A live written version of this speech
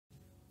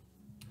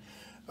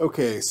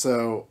Okay,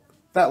 so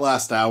that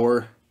last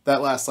hour,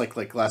 that last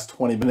last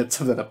 20 minutes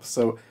of that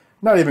episode,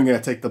 not even gonna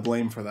take the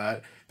blame for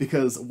that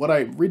because what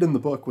I read in the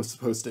book was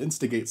supposed to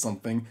instigate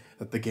something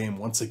that the game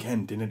once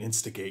again didn't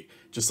instigate,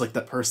 just like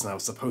that person I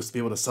was supposed to be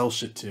able to sell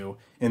shit to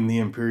in the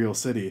Imperial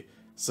City.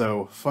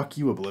 So fuck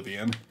you,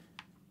 Oblivion.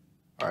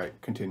 All right,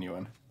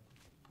 continuing.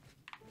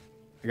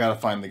 I gotta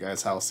find the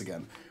guy's house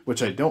again,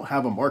 which I don't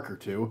have a marker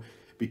to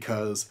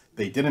because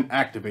they didn't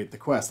activate the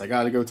quest. I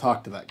gotta go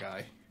talk to that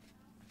guy.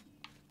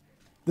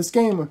 This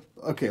game...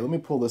 Okay, let me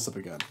pull this up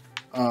again.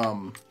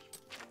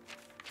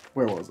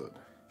 Where was it?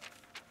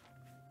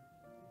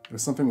 It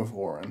was something with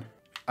Orin.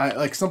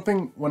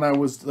 Something when I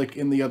was,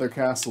 in the other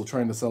castle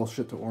trying to sell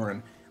shit to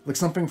Orin. Like,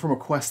 something from a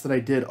quest that I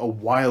did a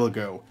while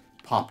ago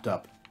popped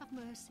up. Have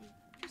mercy.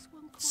 Just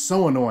one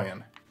So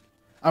annoying.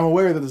 I'm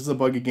aware that this is a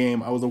buggy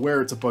game. I was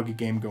aware it's a buggy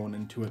game going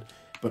into it.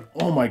 But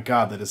oh my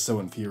god, that is so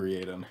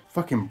infuriating.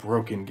 Fucking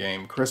broken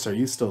game. Chris, are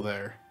you still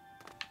there?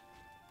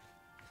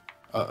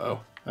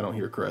 Uh-oh. I don't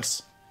hear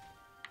Chris.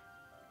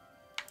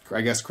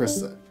 I guess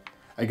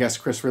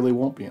Chris really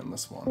won't be in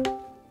this one.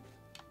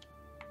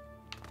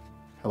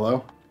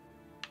 Hello?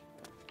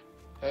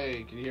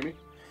 Hey, can you hear me?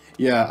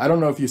 Yeah, I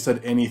don't know if you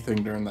said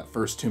anything during that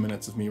first 2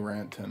 minutes of me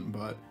ranting,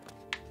 but...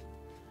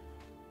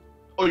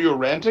 Oh, you're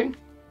ranting?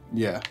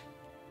 Yeah.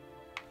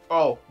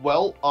 Oh,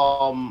 well,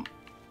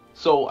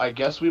 so I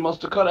guess we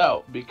must have cut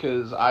out,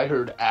 because I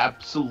heard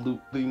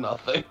absolutely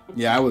nothing.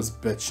 Yeah, I was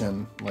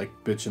bitching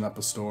up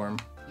a storm.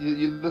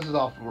 This is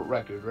off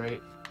record,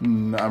 right?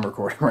 I'm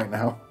recording right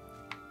now.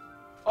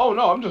 Oh,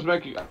 no,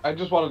 I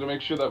just wanted to make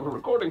sure that we're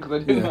recording, because I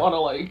didn't want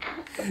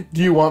to,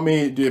 Do you want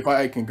me, if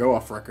I can go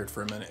off record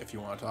for a minute if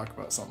you want to talk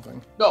about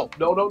something? No.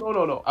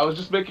 I was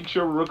just making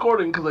sure we're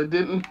recording, because I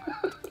didn't...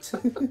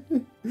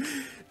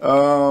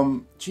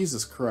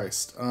 Jesus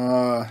Christ.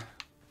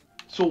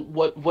 So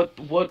what was...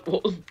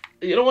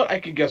 You know what? I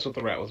can guess what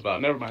the rant was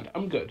about. Never mind.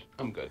 I'm good.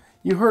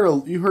 You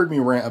heard me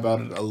rant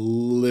about it a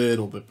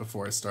little bit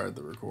before I started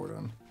the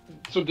recording.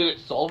 So did it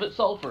solve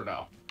itself or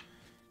no?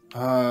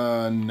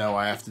 No,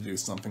 I have to do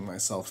something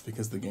myself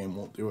because the game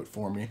won't do it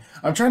for me.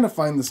 I'm trying to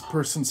find this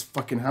person's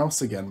fucking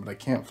house again, but I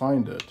can't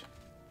find it.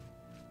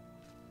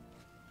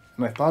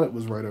 And I thought it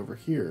was right over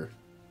here.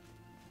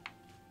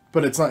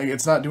 But it's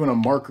not doing a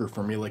marker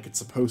for me like it's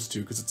supposed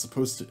to, because it's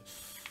supposed to...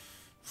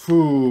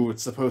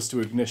 it's supposed to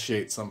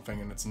initiate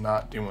something, and it's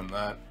not doing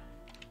that.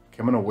 Okay,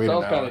 I'm gonna wait an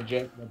hour. Sounds kind of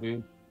janky,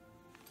 dude.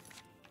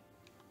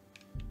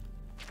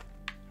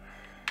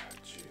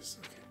 Jeez,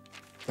 okay.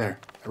 There.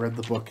 I read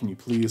the book. Can you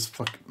please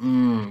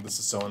this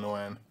is so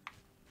annoying.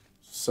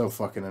 So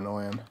fucking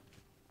annoying.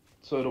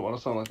 So I don't want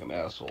to sound like an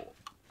asshole.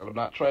 And I'm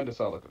not trying to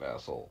sound like an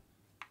asshole.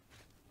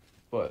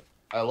 But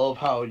I love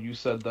how you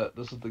said that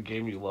this is the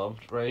game you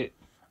loved, right?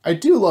 I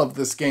do love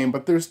this game,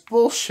 but there's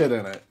bullshit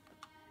in it.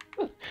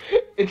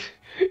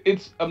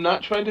 I'm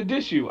not trying to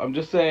diss you. I'm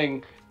just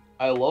saying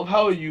I love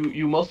how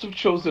you must have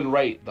chosen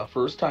right the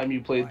first time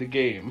you played the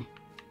game.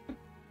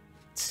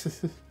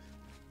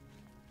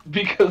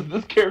 Because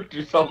this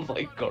character sounds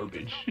like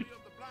garbage.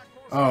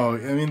 Oh,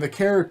 I mean, the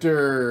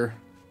character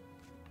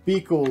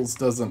Beakles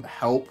doesn't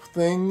help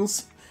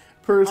things,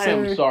 per se. I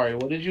am sorry,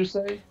 what did you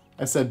say?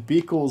 I said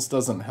Beakles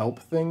doesn't help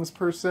things,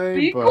 per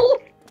se, Beakles?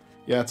 but...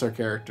 Yeah, it's our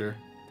character.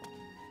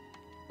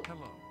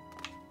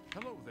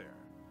 Hello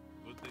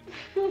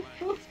there.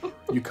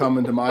 You come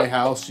into my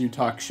house, you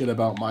talk shit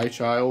about my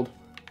child.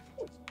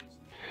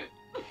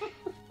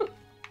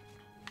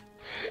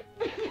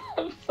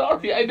 I'm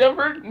sorry, I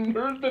never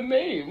heard the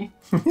name.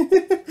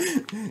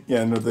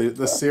 Yeah, no,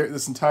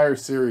 this entire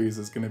series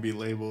is going to be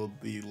labeled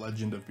The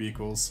Legend of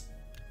Beakles.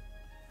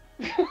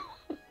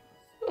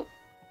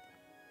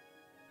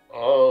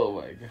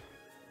 Oh my god.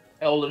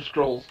 Elder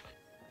Scrolls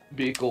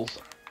Beakles.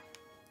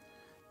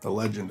 The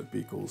Legend of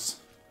Beakles.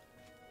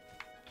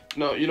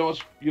 No, you know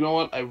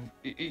what?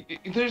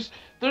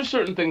 There's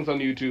certain things on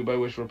YouTube I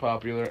wish were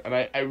popular, and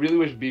I really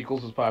wish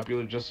Beakles was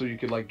popular just so you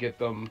could get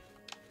them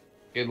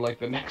in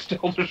the next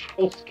Elder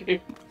Scrolls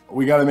game.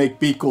 We gotta make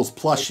Beakles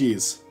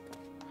plushies.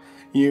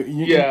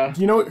 Yeah.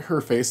 Do you know what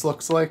her face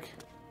looks like?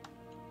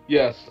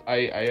 Yes,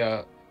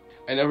 I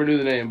never knew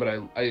the name, but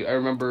I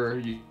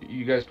remember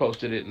you guys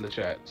posted it in the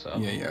chat. So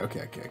Yeah,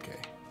 okay.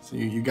 So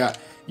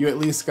you at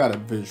least got a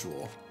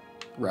visual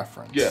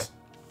reference. Yeah.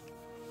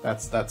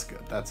 That's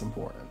good. That's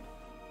important.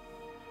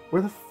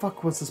 Where the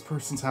fuck was this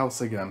person's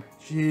house again?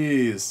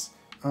 Jeez.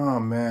 Oh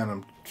man,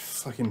 I'm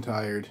fucking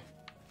tired.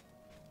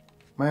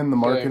 Am I in the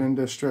marketing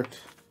district?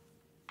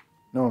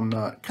 No, I'm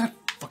not. God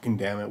fucking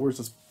damn it. Where's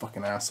this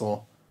fucking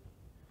asshole?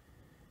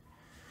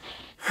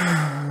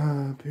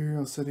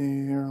 Imperial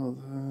City.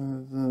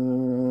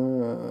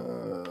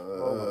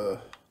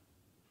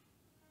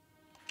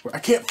 I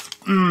can't.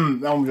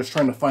 Now I'm just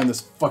trying to find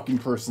this fucking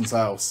person's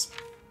house.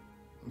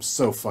 I'm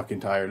so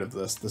fucking tired of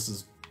this. This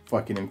is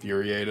fucking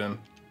infuriating.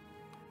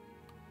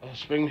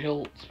 Spring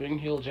Hill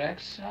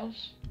Jack's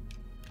house?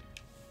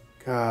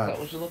 God. Is that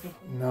what you're looking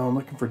for? No, I'm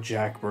looking for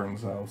Jack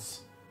Burns'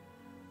 house.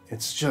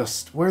 It's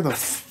just, where the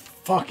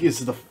fuck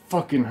is the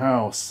fucking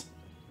house?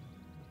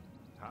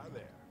 Hi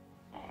there.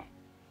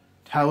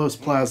 Talos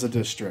Plaza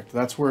District.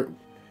 That's where...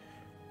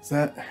 Is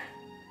that...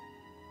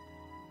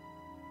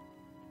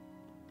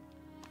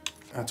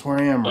 That's where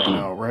I am right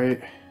now,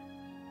 right?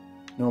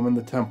 No, I'm in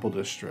the Temple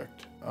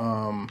District.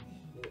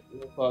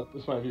 Fuck,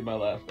 this might be my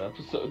last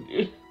episode,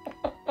 dude.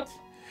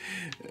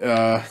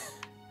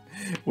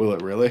 Will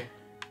it really?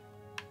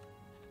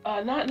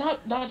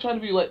 Not trying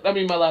to be like. I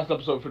mean, my last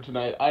episode for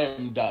tonight. I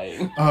am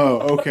dying.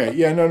 Oh, okay.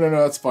 Yeah, no,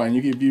 that's fine.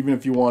 You can, even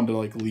if you wanted to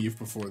like leave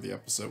before the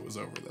episode was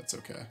over, that's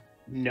okay.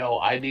 No,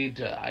 I need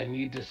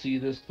to see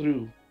this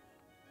through.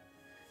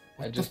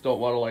 I just don't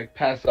want to like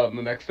pass out in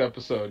the next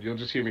episode. You'll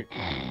just hear me.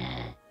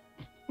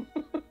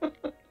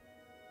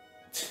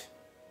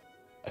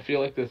 I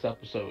feel like this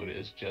episode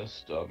is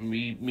just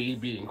me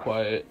being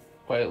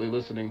quietly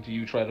listening to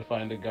you try to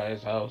find a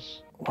guy's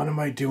house. What am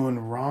I doing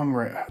wrong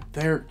right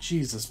there?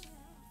 Jesus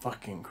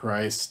fucking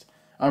Christ.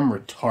 I'm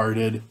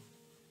retarded.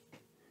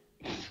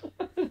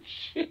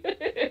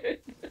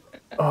 Shit.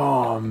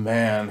 Oh,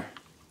 man.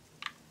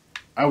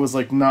 I was,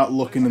 like, not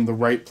looking in the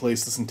right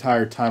place this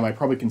entire time. I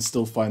probably can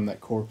still find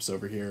that corpse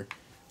over here.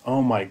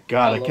 Oh, my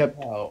God.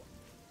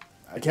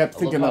 I kept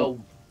thinking that...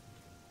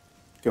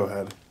 Go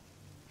ahead.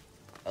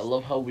 I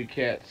love how we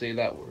can't say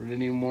that word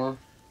anymore.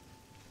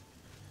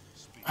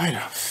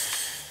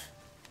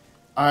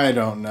 I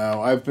don't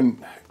know. I've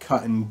been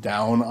cutting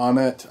down on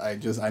it. I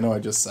know I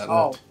just said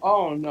it.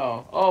 Oh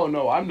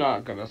no, I'm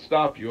not gonna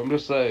stop you. I'm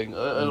just saying,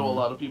 I know a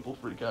lot of people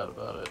freak out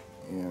about it.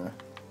 Yeah.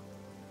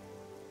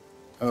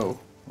 Oh,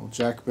 well,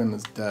 Jackman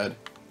is dead,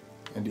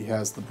 and he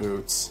has the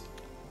boots.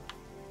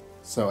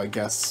 So I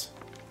guess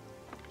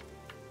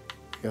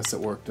it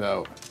worked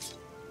out.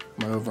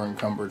 Am I over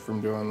encumbered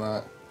from doing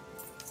that?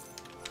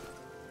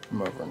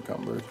 I'm over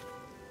encumbered.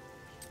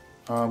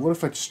 What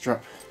if I just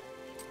drop...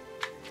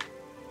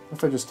 What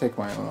if I just take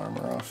my own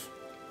armor off?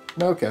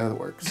 No, okay, that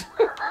works.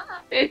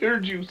 I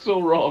heard you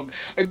so wrong.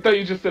 I thought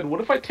you just said,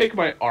 what if I take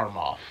my arm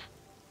off?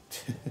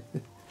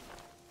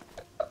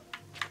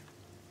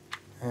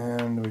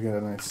 And we got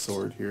a nice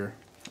sword here.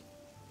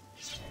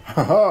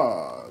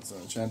 Haha! It's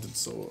an enchanted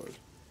sword.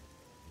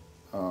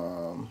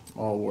 I'll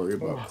worry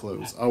about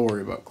clothes. I'll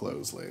worry about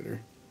clothes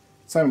later.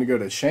 It's time to go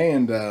to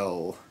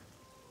Shandell.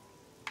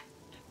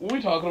 Were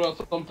we talking about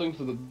something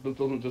so that this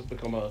doesn't just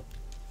become a...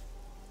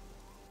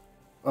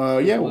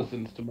 Yeah.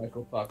 Listens to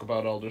Michael talk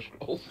about Elder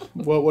Scrolls.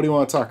 What do you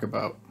want to talk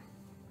about?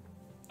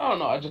 I don't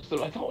know, I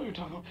thought we were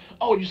talking about...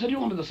 Oh, you said you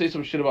wanted to say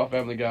some shit about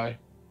Family Guy.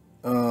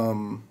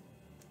 I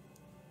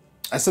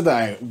said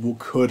that I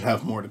could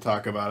have more to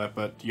talk about it,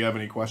 but do you have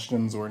any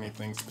questions or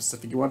anything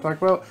specific you want to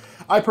talk about?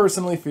 I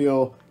personally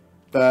feel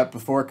that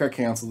before it got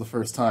canceled the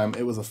first time,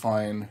 it was a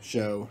fine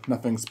show.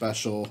 Nothing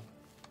special.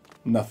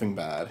 Nothing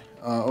bad.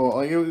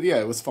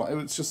 It was fun. It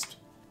was just...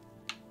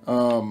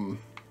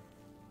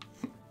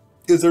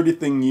 Is there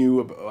anything you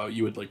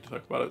would like to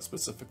talk about it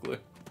specifically?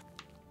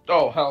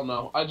 Oh, hell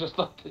no. I just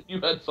thought that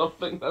you had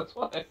something, that's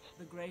why.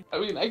 I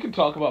mean, I could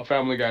talk about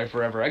Family Guy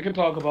forever. I could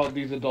talk about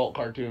these adult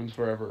cartoons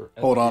forever.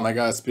 Hold on, I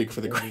gotta speak for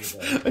the great...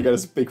 I gotta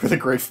speak for the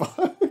Great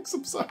Fox.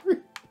 I'm sorry.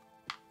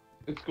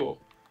 It's cool.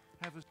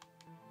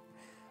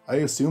 I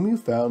assume you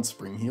found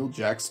Springheel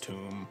Jack's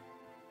tomb.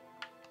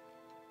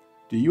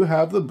 Do you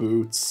have the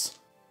boots?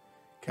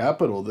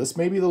 Capital, this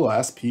may be the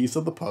last piece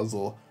of the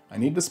puzzle. I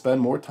need to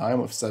spend more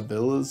time with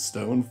Sevilla's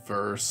stone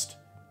first.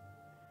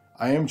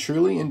 I am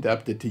truly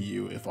indebted to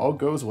you. If all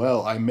goes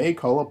well, I may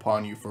call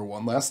upon you for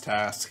one last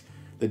task.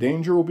 The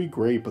danger will be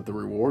great, but the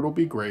reward will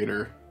be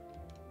greater.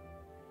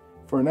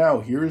 For now,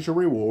 here is your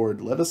reward.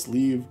 Let us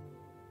leave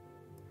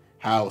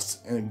house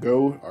and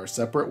go our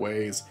separate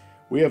ways.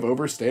 We have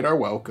overstayed our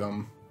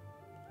welcome.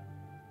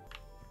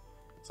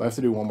 So I have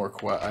to do one more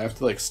quest. I have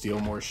to, like, steal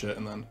more shit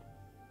and then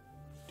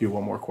do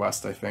one more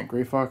quest, I think.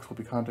 Gray Fox will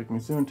be contacting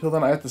me soon. Until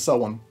then, I have to sell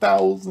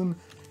 1,000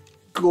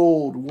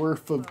 gold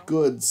worth of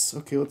goods.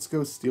 Okay, let's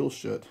go steal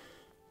shit.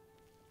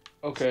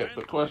 Okay,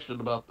 but question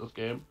about this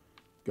game.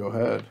 Go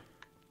ahead.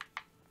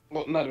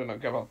 Well, not even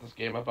about this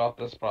game, about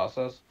this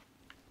process.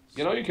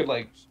 You know, you could,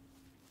 like,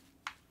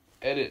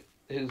 edit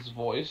his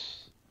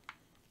voice.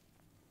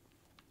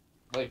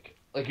 Like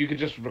you could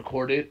just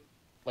record it,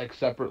 like,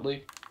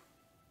 separately.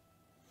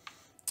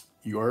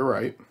 You are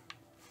right.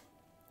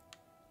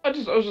 I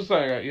was just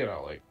saying, you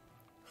know, like,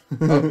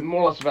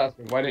 more or less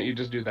asking, why didn't you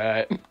just do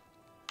that?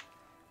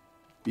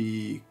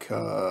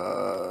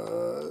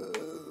 Because...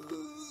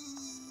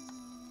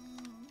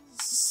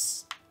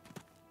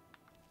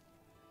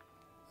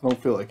 I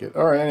don't feel like it.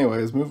 Alright,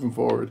 anyways, moving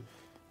forward.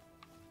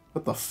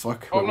 What the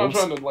fuck? I'm not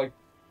trying to, like,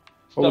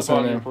 step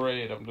on your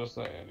parade, I'm just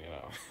saying, you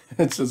know.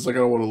 It's just like I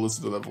don't want to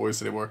listen to that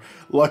voice anymore.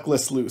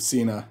 Luckless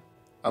Lucina.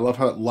 I love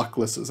how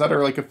Luckless... Is that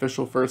her, like,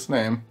 official first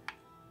name?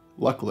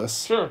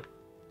 Luckless. Sure.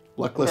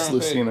 Luckless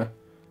Lucina.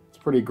 It's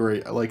pretty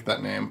great. I like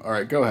that name.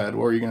 Alright, go ahead.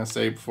 What were you going to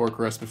say before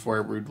I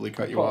rudely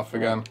cut you off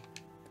again?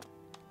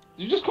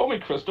 Did you just call me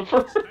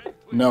Christopher?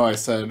 No, I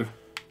said...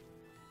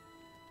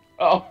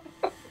 Oh.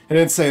 I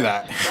didn't say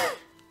that.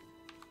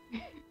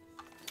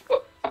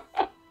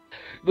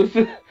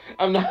 Listen,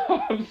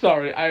 I'm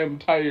sorry. I am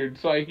tired,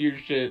 so I hear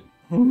shit.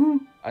 I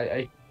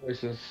hear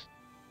voices.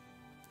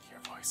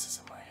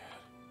 voices in my head.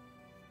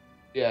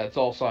 Yeah, it's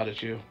all Sonic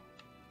Chew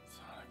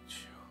Sonic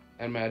Chew.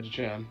 and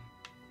Magic-Chan.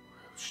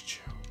 Rouge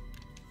Chew.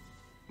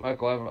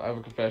 Michael, I have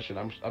a confession.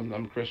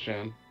 I'm Chris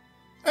Chan.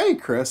 Hey,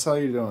 Chris, how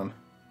you doing?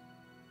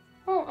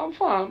 Oh, I'm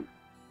fine.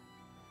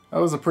 That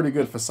was a pretty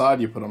good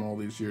facade you put on all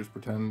these years,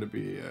 pretending to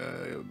be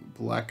a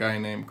black guy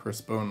named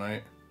Chris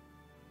Bownight.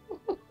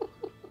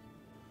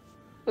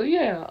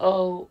 Yeah,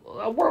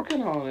 I'm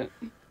working on it.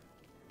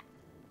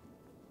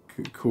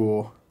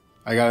 Cool.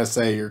 I gotta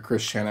say, your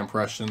Chris Chan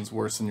impression's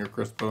worse than your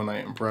Chris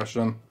Bownight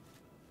impression.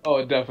 Oh,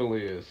 it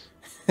definitely is.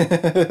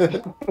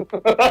 Let's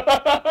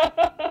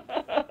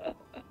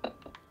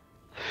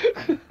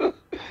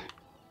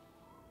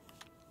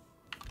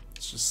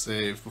just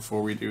save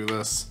before we do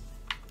this.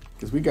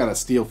 Because we gotta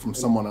steal from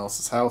someone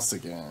else's house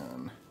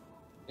again.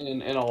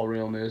 In all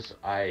realness,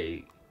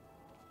 I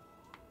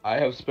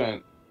have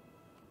spent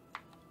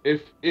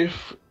if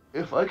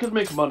I could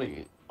make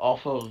money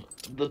off of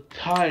the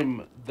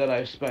time that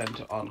I've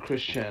spent on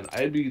Chris Chan,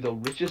 I'd be the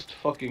richest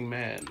fucking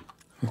man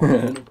on the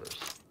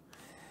universe.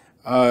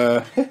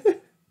 I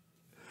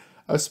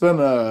spent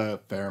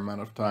a fair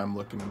amount of time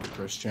looking into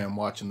Chris Chan,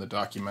 watching the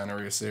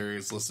documentary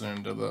series,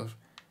 listening to the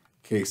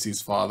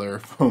Casey's father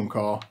phone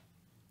call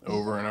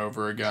over and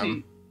over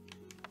again.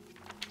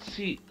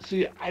 See,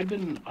 I've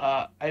been,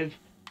 I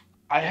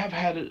have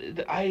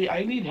had,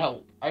 I need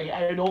help.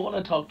 I don't want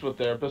to talk to a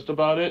therapist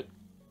about it,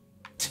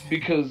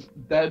 because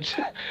that,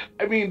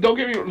 I mean, don't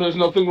get me wrong, there's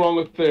nothing wrong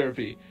with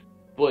therapy,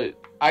 but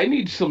I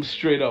need some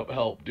straight up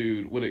help,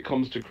 dude, when it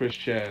comes to Chris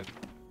Chan,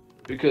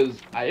 because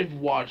I've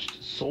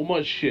watched so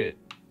much shit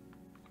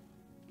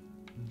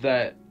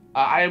that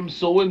I am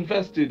so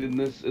invested in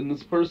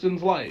this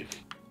person's life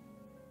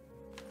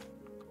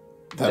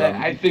that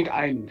I think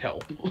I need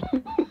help.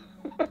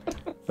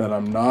 That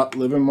I'm not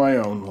living my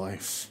own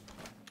life.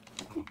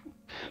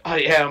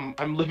 I am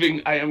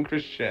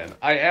Chris Chan.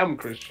 I am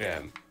Chris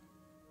Chan.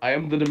 I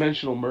am the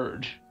dimensional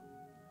merge.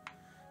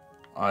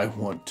 I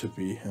want to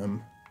be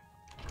him.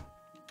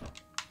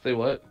 Say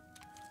what?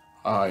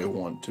 I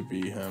want to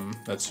be him.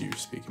 That's you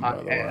speaking, by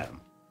the way. I am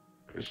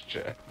Chris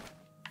Chan.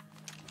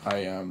 I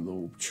am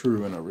the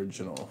true and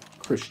original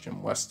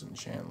Christian Weston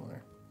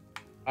Chandler.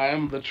 I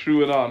am the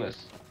true and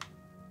honest.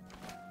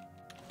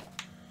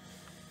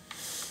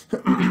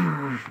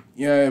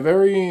 Yeah,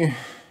 very,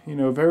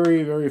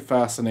 very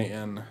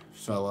fascinating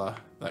fella,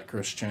 that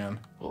Chris Chan.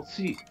 Well,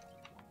 see,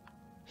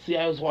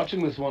 I was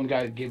watching this one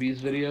guy,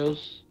 Gibby's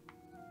videos.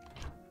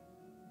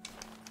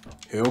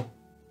 Who?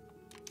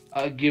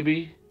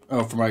 Gibby.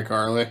 Oh, from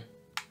iCarly?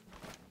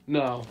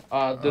 No,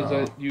 there's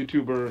a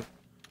YouTuber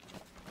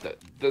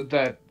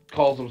that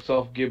calls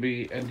himself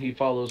Gibby, and he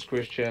follows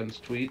Chris Chan's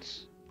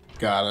tweets.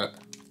 Got it.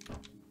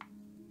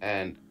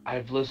 And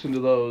I've listened to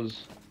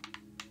those,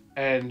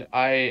 and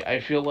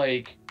I feel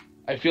like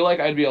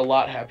I'd be a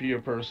lot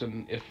happier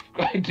person if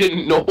I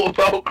didn't know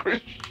about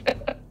Chris Chan.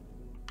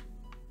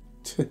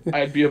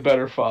 I'd be a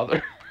better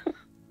father.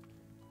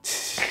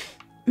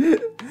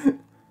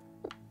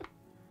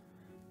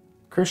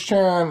 Chris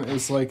Chan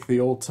is like the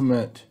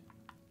ultimate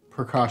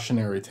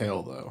precautionary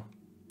tale, though.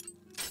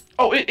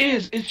 Oh, it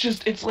is. It's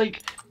just, it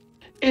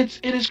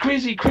is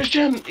crazy. Chris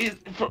Chan is,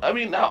 I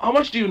mean, how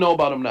much do you know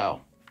about him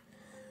now?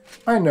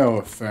 I know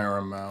a fair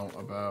amount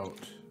about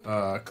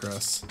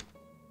Chris.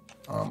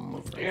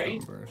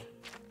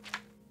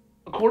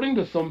 According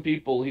to some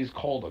people, he's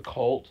called a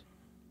cult.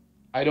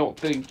 I don't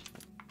think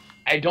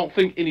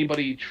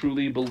anybody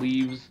truly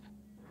believes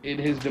in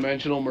his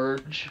dimensional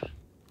merge.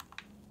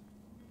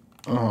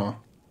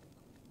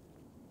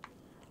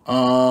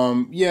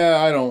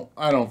 Yeah,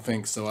 I don't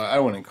think so. I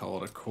wouldn't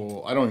call it a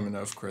cult. I don't even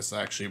know if Chris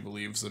actually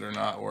believes it or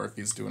not, or if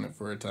he's doing it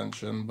for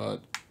attention,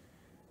 but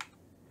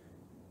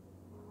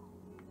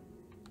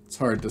it's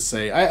hard to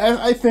say.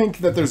 I think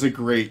that there's a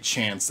great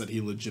chance that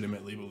he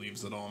legitimately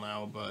believes it all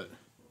now, but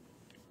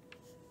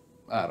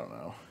I don't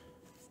know.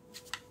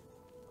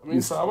 I mean,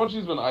 for how much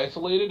he's been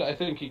isolated, I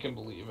think he can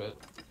believe it.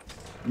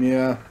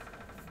 Yeah.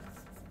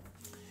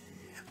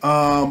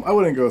 I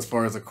wouldn't go as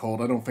far as a cult.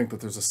 I don't think that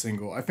there's a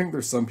single... I think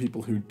there's some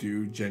people who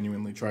do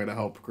genuinely try to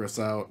help Chris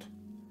out.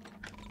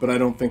 But I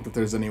don't think that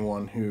there's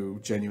anyone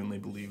who genuinely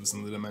believes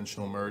in the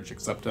dimensional merge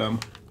except him.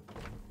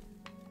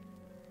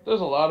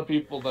 There's a lot of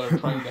people that are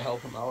trying to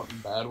help him out in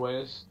bad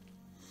ways.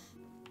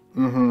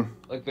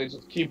 Like, they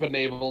just keep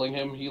enabling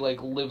him. He,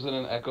 like, lives in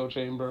an echo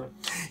chamber.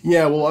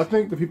 Yeah, well, I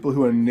think the people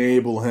who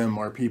enable him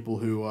are people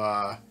who,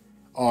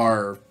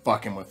 are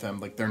fucking with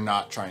him. Like, they're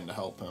not trying to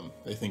help him.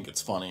 They think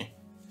it's funny.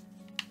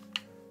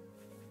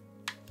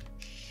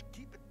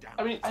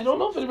 I mean, I don't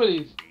know if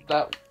anybody's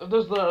that... There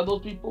are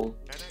those people,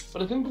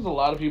 but I think there's a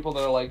lot of people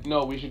that are like,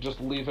 no, we should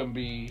just leave him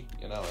be,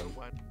 you know, and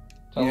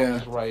tell him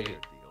he's right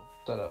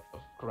instead of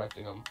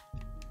correcting him.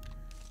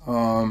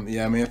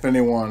 Yeah, I mean, if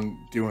anyone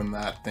doing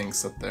that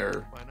thinks that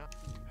they're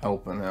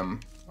helping him,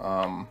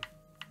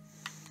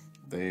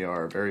 they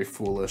are very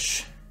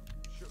foolish.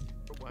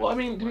 Well, I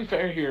mean, to be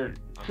fair here,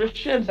 Chris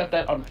Chan's at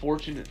that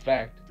unfortunate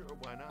fact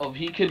of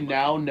he can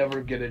now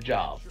never get a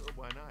job.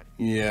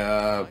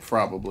 Yeah,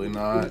 probably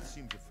not.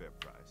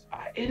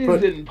 It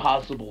But- is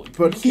impossible.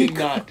 but You he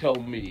cannot tell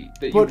me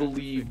that you but-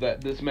 believe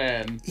that this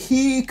man...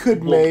 He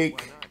could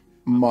make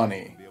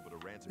money,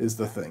 is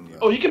the thing, though.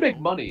 Oh, he can make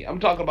money. I'm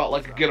talking about,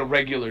 like, get a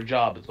regular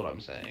job is what I'm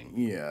saying.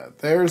 Yeah,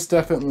 there's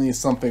definitely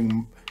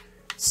something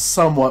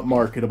somewhat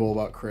marketable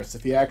about Chris.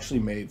 If he actually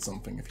made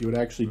something, if he would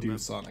actually do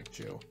Sonic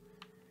Chew,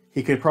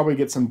 he could probably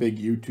get some big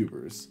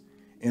YouTubers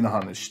in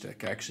on his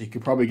shtick. Actually, he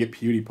could probably get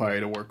PewDiePie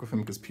to work with him,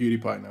 because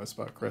PewDiePie knows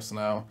about Chris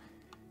now.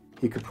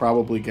 He could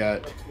probably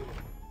get...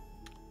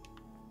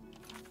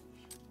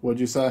 What'd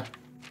you say?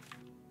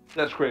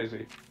 That's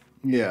crazy.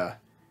 Yeah.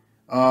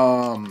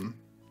 I'm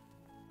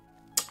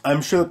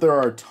sure that there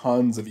are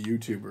tons of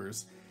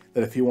YouTubers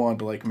that if he wanted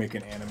to like make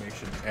an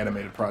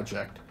animated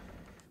project,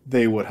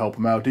 they would help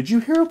him out. Did you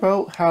hear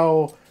about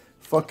how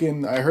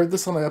fucking... I heard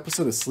this on an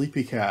episode of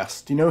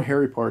Sleepycast. Do you know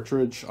Harry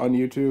Partridge on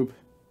YouTube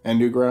and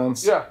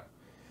Newgrounds? Yeah.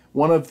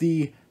 One of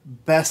the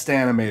best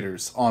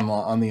animators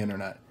on the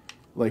internet.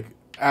 Like,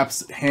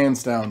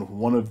 hands down,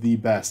 one of the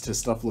best. His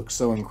stuff looks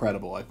so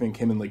incredible. I think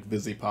him and like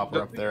Vizzy Pop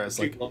are up there as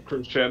like...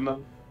 Christian,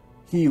 though?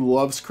 He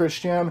loves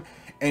Christian,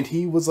 and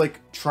he was like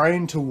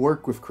trying to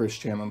work with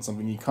Christian on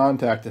something. He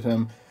contacted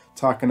him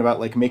talking about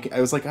like making... I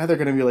was like either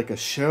going to be like a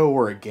show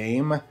or a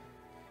game,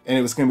 and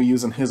it was going to be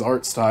using his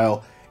art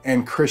style,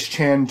 and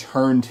Christian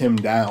turned him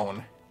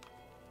down.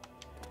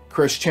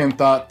 Christian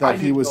thought that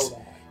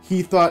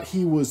he thought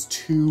he was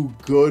too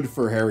good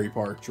for Harry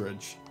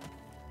Partridge.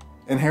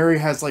 And Harry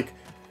has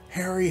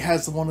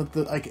one of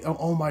the, like,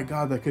 oh my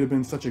god, that could have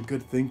been such a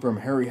good thing for him.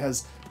 Harry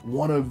has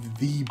one of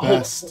the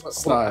best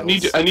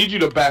styles. I need you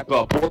to back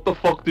up. What the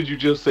fuck did you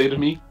just say to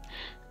me?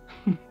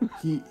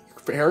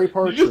 Harry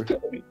Partridge.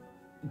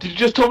 Did you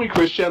just tell me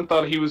Christian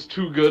thought he was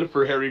too good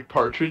for Harry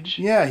Partridge?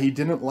 Yeah, he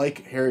didn't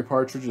like Harry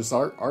Partridge's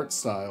art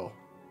style.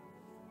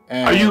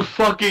 And are you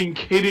fucking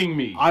kidding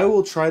me? I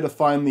will try to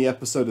find the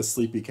episode of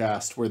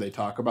Sleepycast where they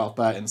talk about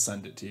that and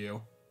send it to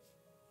you.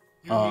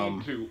 You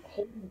need to.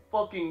 Holy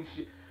fucking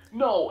shit.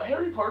 No,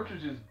 Harry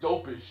Partridge is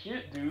dope as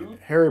shit, dude.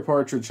 Harry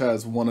Partridge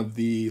has one of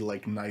the,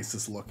 like,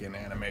 nicest looking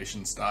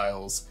animation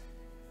styles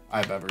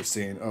I've ever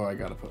seen. Oh, I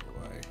gotta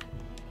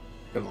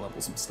level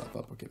some stuff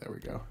up. Okay, there we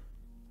go.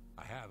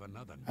 I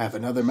have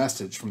another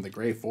message from the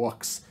Gray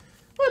Fox.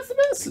 What's the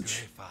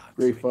message?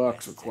 Gray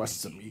Fox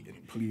requests a meeting.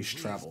 Please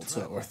travel to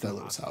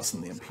Othello's house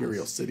in the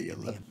Imperial City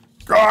 11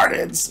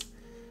 Gardens.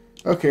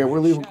 Okay,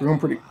 we're going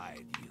pretty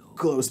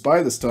close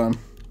by this time.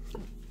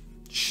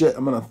 Shit,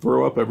 I'm gonna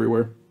throw up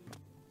everywhere.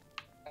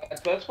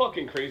 That's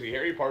fucking crazy.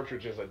 Harry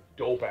Partridge is a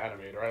dope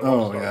animator. I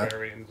love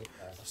Starbarians.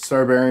 Yeah.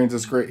 Starbarians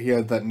is great. He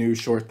had that new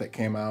short that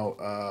came out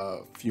a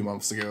few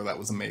months ago that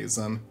was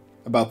amazing.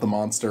 About the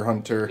monster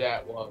hunter. Yeah,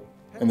 it was.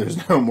 And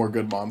there's no more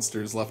good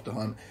monsters left to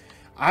hunt.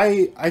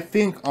 I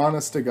think,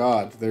 honest to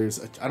God,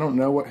 I don't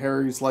know what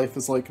Harry's life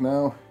is like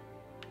now.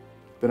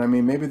 But I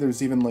mean, maybe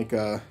there's even like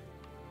a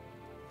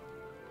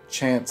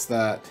chance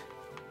that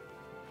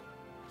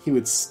he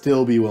would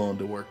still be willing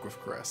to work with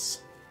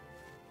Chris.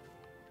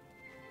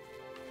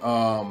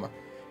 Because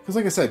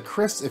like I said,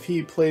 Chris, if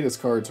he played his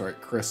cards right,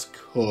 Chris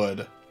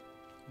could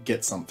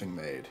get something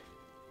made.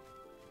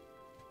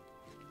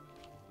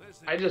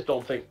 I just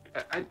don't think...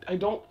 I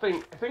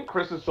think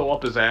Chris is so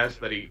up his ass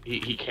that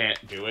he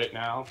can't do it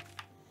now.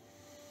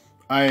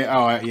 I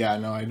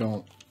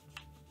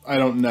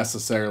don't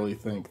necessarily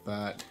think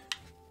that.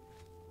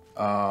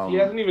 He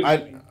hasn't even...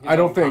 I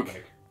don't think...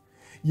 Comic.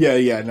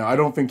 No, I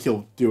don't think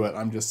he'll do it.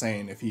 I'm just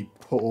saying if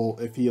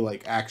he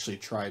like actually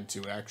tried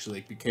to,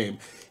 actually became...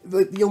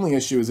 The only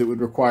issue is it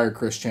would require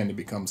Christian to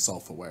become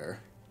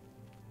self-aware.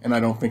 And I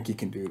don't think he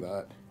can do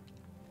that.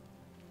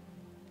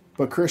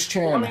 But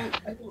Christian... Well, I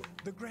mean,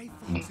 the Gray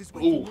Fox is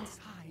waiting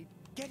inside.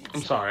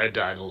 I'm sorry, I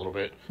died a little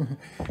bit.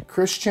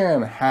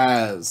 Christian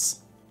has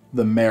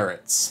the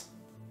merits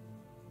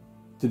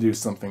to do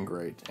something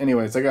great.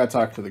 Anyways, I gotta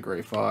talk to the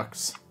Gray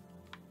Fox.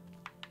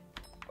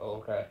 Oh,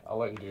 okay, I'll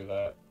let you do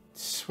that.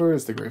 Where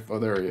is the Gray Fox? Oh,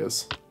 there he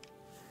is.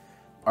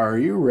 Are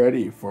you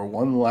ready for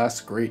one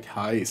last great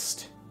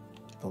heist?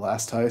 The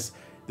last heist?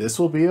 This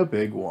will be a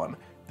big one.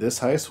 This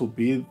heist will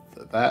be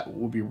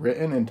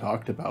written and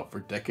talked about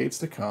for decades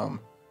to come.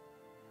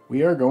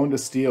 We are going to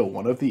steal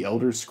one of the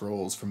Elder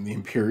Scrolls from the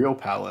Imperial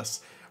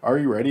Palace. Are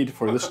you ready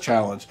for this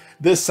challenge?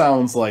 This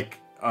sounds like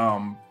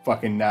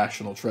fucking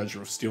National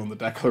Treasure of stealing the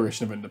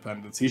Declaration of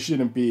Independence.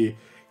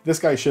 This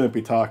guy shouldn't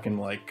be talking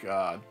like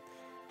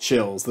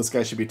Chills. This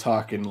guy should be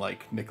talking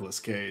like Nicolas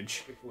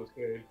Cage.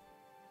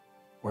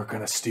 We're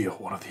gonna steal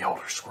one of the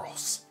Elder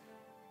Scrolls.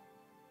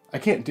 I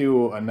can't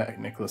do a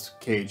Nicolas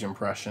Cage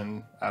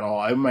impression at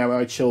all.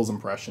 My Chills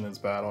impression is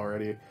bad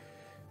already.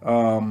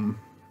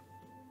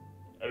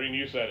 I mean,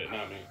 you said it,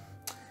 not me.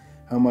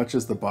 How much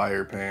is the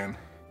buyer paying?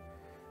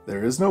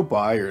 There is no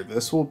buyer.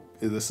 This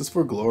is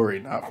for glory,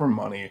 not for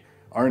money.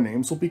 Our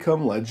names will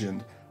become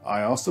legend.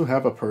 I also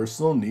have a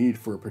personal need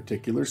for a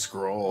particular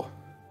scroll.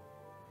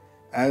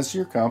 As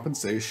your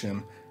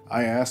compensation,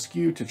 I ask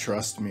you to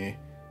trust me.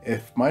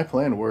 If my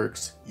plan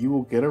works, you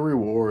will get a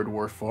reward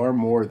worth far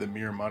more than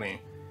mere money.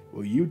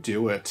 Will you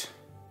do it?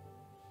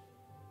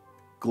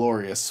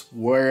 Glorious.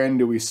 Where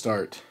do we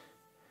start?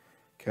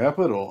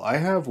 Capital. I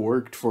have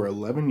worked for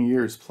 11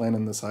 years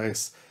planning this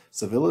heist.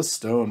 Sevilla's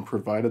stone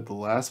provided the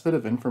last bit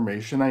of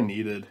information I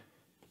needed.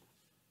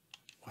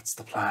 What's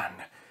the plan?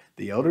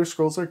 The Elder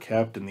Scrolls are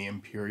kept in the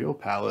Imperial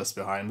Palace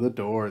behind the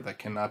door that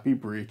cannot be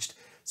breached.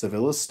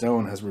 Sevilla's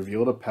stone has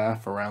revealed a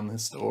path around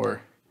this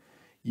door.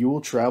 You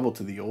will travel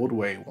to the old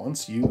way,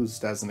 once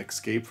used as an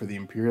escape for the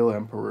Imperial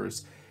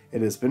Emperors.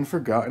 It has been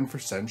forgotten for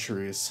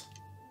centuries.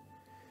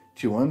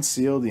 To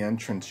unseal the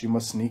entrance, you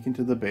must sneak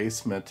into the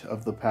basement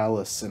of the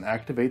palace and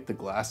activate the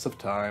Glass of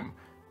Time,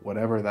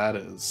 whatever that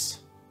is.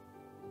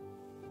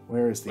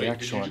 Where is the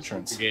actual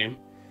entrance?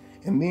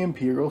 In the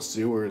Imperial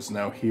sewers.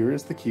 Now here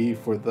is the key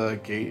for the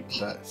gate,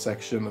 that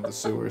section of the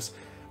sewers.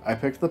 I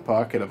picked the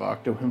pocket of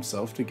Octo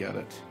himself to get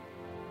it.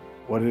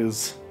 What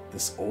is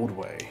this old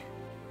way?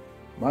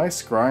 My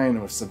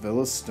scrying with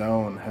Sevilla's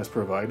stone has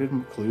provided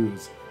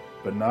clues,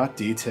 but not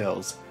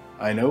details.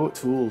 I know what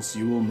tools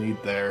you will need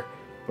there,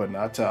 but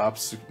not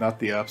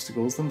the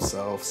obstacles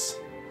themselves.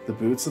 The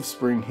boots of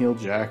Spring Heel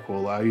Jack will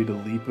allow you to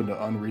leap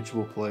into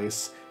unreachable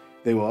place.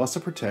 They will also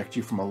protect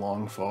you from a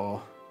long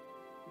fall.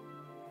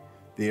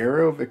 The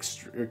arrow of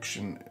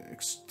extraction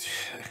is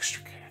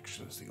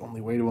the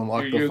only way to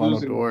unlock the final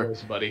door.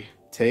 Voice, buddy.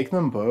 Take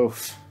them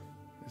both.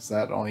 Is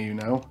that all you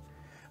know?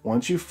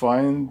 Once you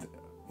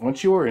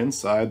are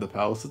inside the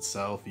palace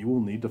itself, you will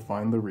need to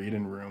find the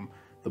reading room.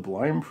 The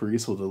blind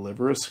priest will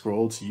deliver a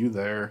scroll to you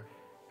there.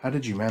 How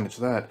did you manage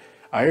that?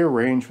 I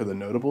arranged for the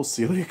notable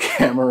Celia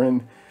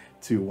Cameron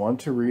to want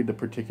to read the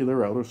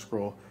particular Elder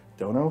Scroll.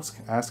 Don't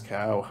ask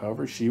how,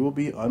 however she will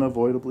be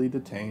unavoidably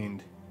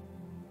detained.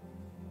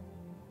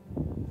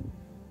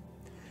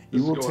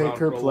 You will take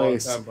her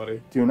place.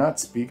 Do not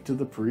speak to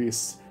the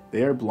priests.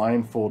 They are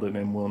blindfolded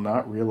and will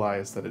not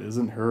realize that it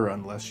isn't her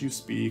unless you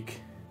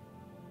speak.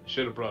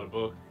 Should have brought a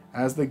book.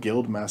 As the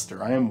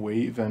guildmaster, I am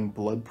waiving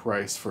blood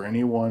price for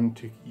anyone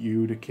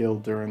you to kill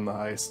during the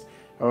heist.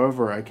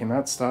 However, I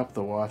cannot stop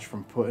the watch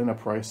from putting a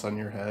price on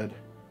your head.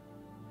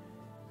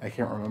 I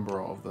can't remember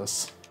all of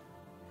this.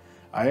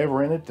 I have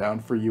written it down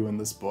for you in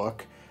this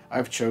book.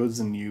 I've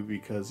chosen you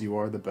because you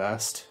are the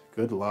best.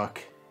 Good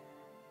luck.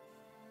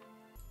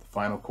 The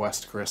final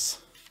quest, Chris.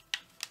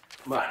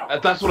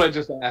 That's what I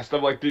just asked.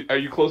 I'm like, are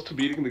you close to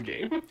beating the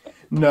game?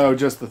 No,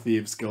 just the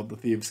Thieves Guild. The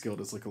Thieves Guild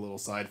is like a little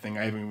side thing.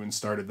 I haven't even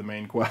started the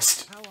main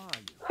quest. How are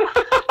you?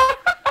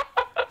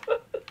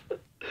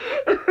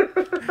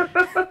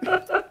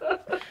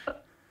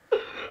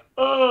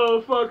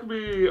 Oh, fuck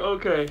me.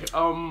 Okay,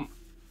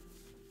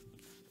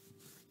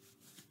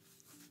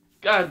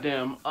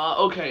 goddamn.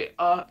 Okay,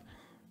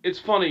 it's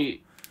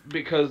funny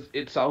because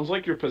it sounds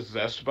like you're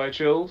possessed by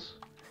chills.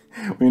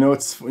 You know,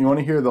 you want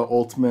to hear the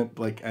ultimate,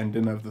 like,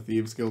 ending of the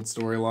Thieves Guild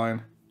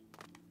storyline?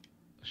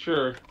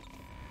 Sure.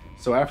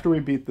 So after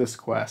we beat this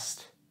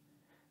quest,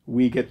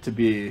 we get to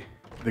be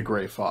the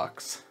Gray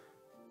Fox.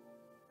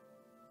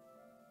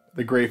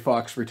 The Gray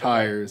Fox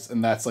retires,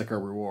 and that's like our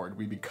reward.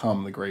 We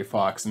become the Gray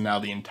Fox, and now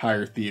the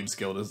entire Thieves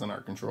Guild is in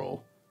our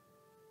control.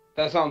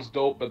 That sounds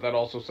dope, but that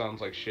also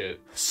sounds like shit.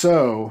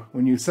 So,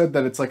 when you said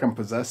that it's like I'm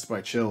possessed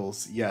by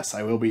chills, yes,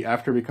 I will be,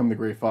 after become the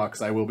Gray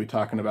Fox, I will be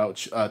talking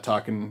about,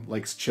 talking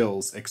like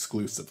chills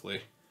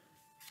exclusively.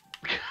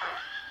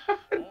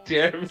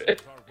 Damn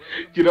it.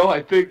 You know,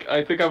 I think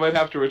I might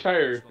have to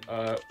retire,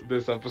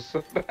 this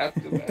episode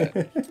after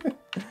that.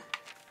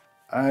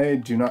 I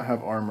do not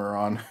have armor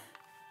on.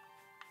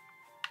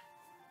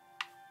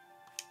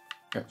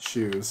 Got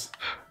shoes.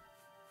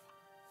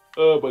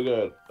 Oh my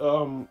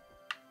god.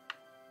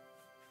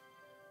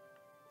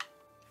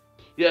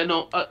 Yeah,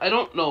 no, I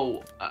don't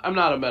know. I'm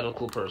not a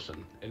medical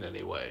person in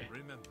any way,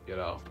 you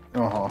know.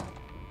 Uh-huh.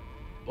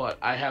 But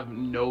I have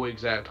no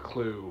exact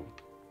clue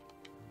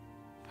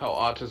how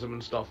autism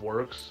and stuff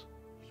works.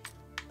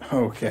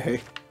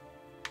 Okay.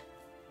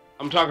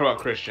 I'm talking about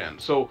Christian.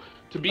 So,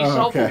 to be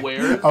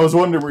self-aware... I was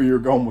wondering where you were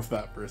going with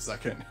that for a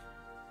second.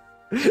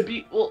 To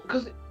be... Well,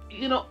 because,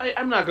 you know,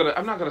 I'm not gonna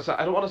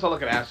sound... I don't want to sound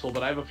like an asshole,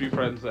 but I have a few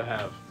friends that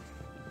have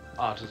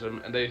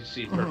autism, and they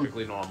seem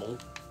perfectly normal.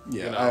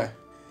 Yeah, you know?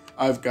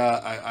 I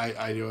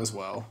do as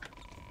well.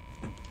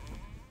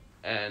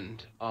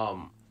 And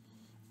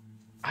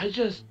I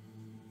just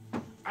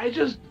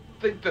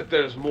think that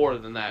there's more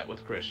than that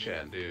with Chris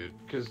Chan, dude.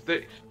 Because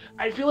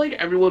I feel like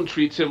everyone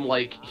treats him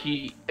like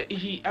he.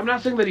 I'm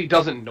not saying that he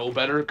doesn't know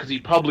better, because he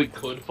probably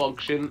could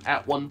function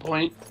at one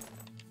point.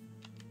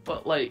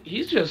 But like,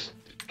 he's just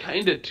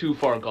kind of too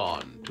far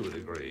gone to a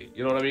degree.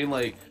 You know what I mean?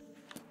 Like,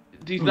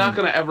 he's not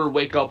gonna ever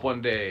wake up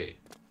one day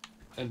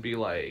and be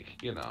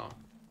like, you know,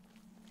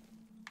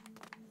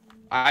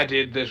 I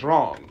did this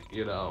wrong,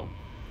 you know.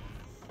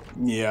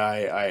 Yeah,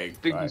 I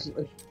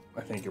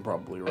think you're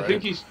probably right.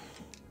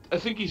 I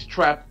think he's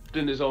trapped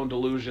in his own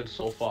delusions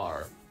so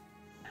far.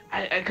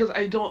 Because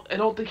I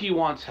don't think he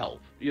wants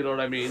help. You know what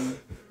I mean?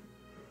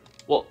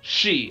 Well,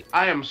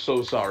 I am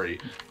so sorry.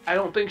 I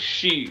don't think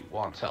she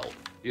wants help.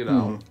 You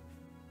know.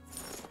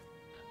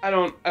 I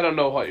don't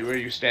know where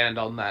you stand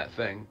on that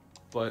thing,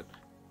 but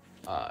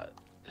I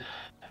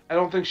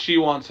don't think she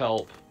wants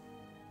help.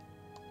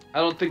 I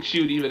don't think she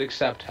would even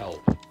accept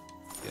help.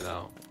 You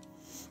know.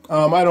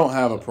 I don't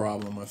have a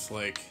problem with,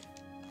 like,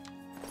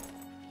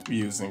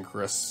 using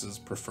Chris's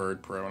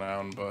preferred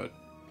pronoun, but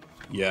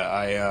yeah,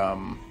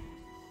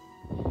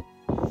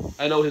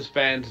 I know his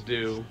fans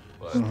do,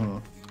 but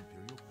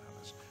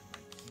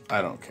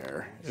I don't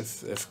care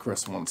if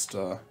Chris wants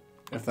to,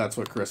 if that's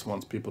what Chris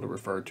wants people to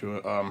refer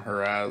to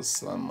her as,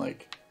 then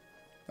like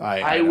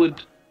I don't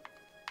would.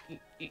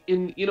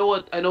 You know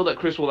what? I know that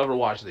Chris will never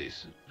watch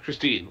these.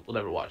 Christine will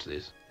never watch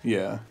these.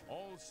 Yeah.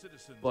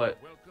 But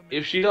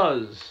if she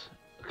does,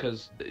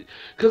 because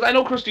I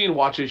know Christine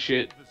watches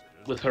shit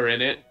with her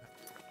in it,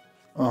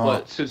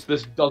 but since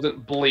this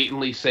doesn't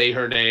blatantly say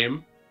her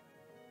name,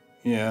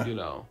 Yeah. you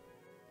know,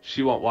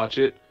 she won't watch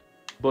it.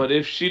 But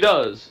if she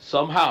does,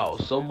 somehow,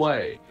 some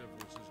way,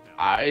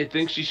 I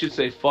think she should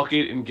say fuck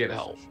it and get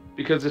help.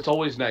 Because it's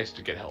always nice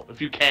to get help.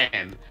 If you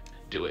can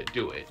do it,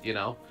 you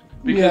know?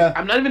 Because Yeah.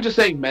 I'm not even just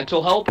saying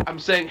mental help, I'm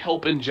saying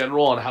help in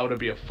general on how to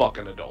be a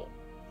fucking adult.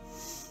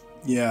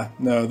 Yeah,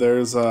 no,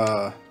 there's you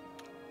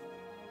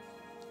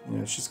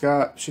know, she's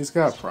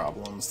got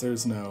problems.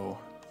 There's no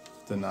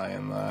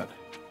denying that.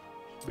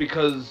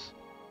 Because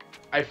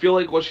I feel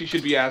like what she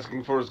should be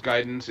asking for is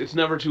guidance. It's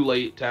never too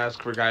late to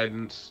ask for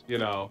guidance, you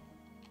know.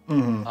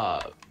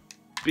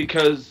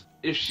 Because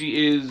if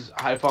she is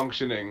high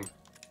functioning,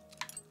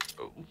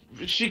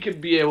 she could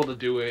be able to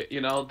do it,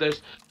 you know.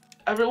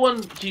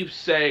 Everyone keeps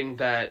saying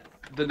that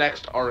the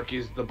next arc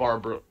is the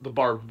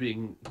Barb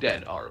being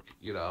dead arc,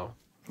 you know.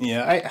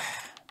 Yeah,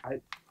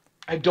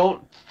 I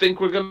don't think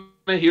we're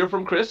gonna hear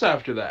from Chris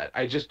after that.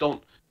 I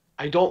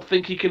don't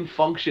think he can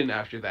function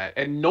after that.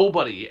 And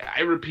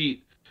I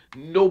repeat,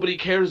 nobody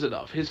cares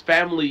enough. His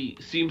family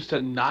seems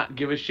to not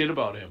give a shit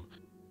about him.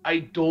 I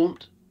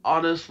don't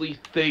honestly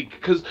think,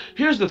 because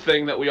here's the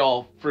thing that we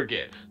all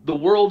forget. The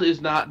world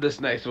is not this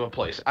nice of a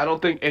place. I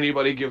don't think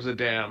anybody gives a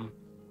damn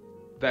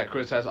that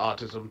Chris has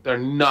autism. They're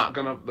not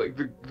gonna, like,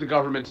 the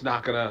government's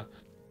not gonna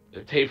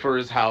pay for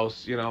his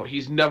house, you know.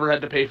 He's never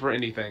had to pay for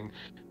anything.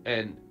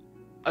 And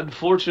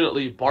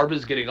unfortunately, Barb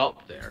is getting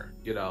up there,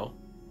 you know.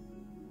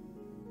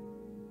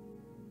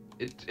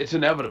 It's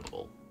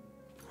inevitable.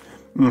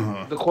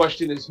 The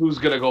question is, who's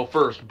gonna go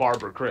first,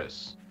 Barb or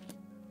Chris?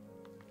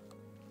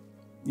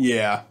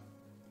 Yeah.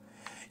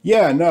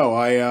 Yeah, no,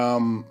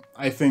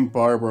 I think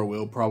Barbara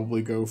will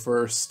probably go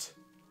first.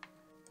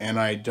 And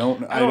I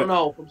don't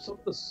know. From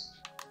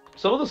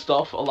some of the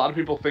stuff, a lot of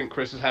people think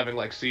Chris is having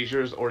like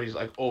seizures or he's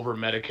like over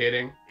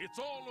medicating. It's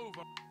all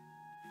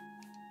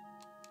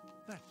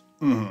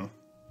over.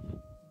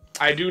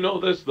 I do know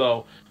this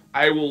though.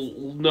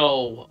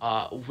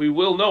 We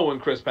will know when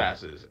Chris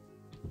passes.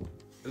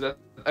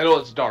 I know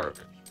it's dark,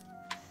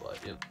 but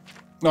you know.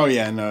 Oh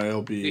yeah, no,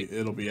 it'll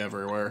be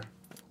everywhere.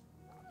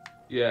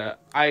 Yeah,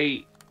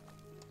 I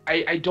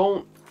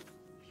don't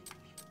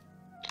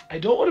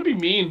want to be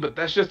mean, but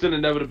that's just an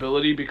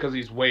inevitability because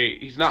he's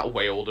not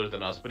way older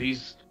than us, but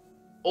he's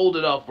old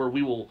enough where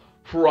we will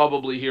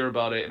probably hear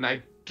about it, and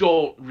I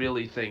don't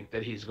really think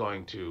that he's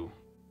going to.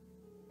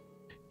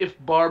 If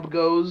Barb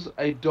goes,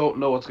 I don't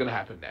know what's going to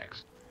happen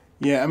next.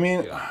 Yeah, I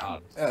mean,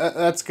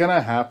 that's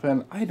gonna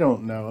happen. I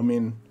don't know. I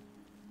mean,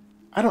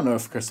 I don't know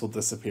if Chris will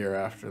disappear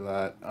after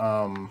that.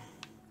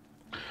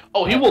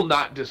 Oh, he will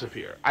not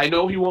disappear. I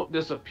know he won't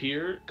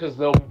disappear because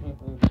they'll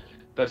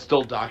that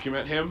still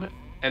document him,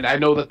 and I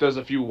know that there's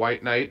a few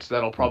white knights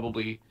that'll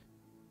probably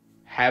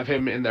have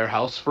him in their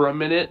house for a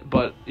minute,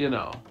 but you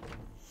know,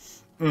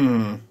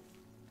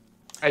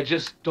 I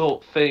just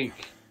don't think.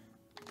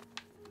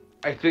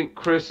 I think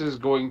Chris is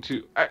going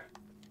to.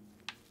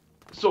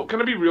 So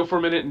can I be real for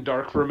a minute and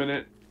dark for a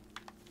minute?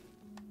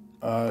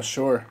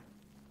 Sure.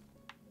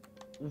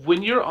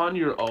 When you're on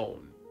your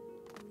own,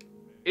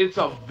 it's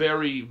a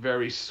very,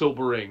 very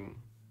sobering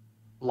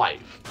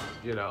life,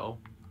 you know?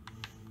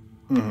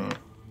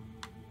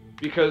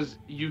 Because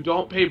you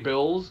don't pay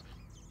bills,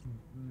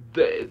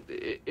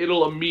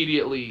 it'll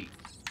immediately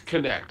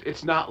connect.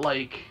 It's not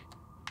like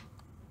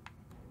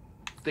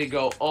they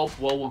go, oh,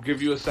 well, we'll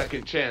give you a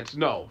second chance.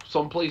 No,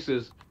 some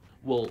places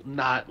will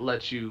not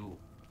let you,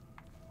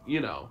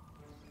 you know,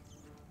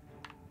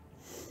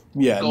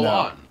 go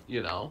on,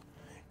 you know?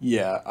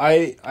 Yeah,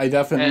 I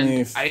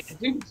definitely... And I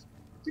think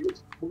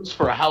it's worse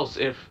for a house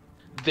if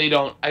they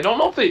don't... I don't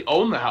know if they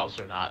own the house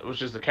or not,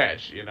 which is the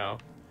catch, you know?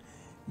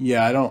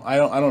 Yeah, I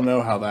don't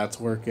know how that's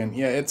working.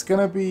 Yeah, it's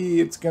gonna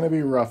be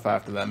rough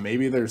after that.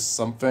 Maybe there's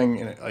something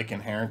in it, like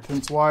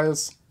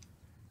inheritance-wise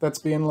that's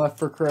being left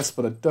for Chris,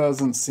 but it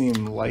doesn't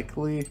seem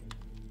likely.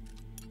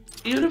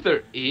 Even if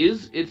there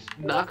is, it's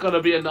not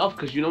gonna be enough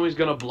because you know he's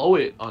gonna blow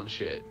it on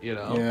shit, you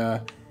know?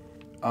 Yeah.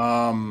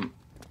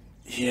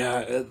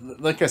 Yeah,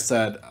 like I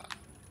said,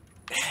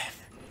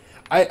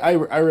 I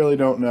really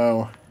don't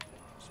know.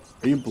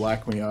 Are you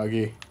Black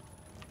Miyagi?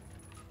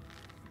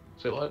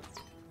 Say what?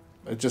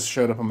 It just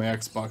showed up on my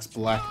Xbox.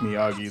 Black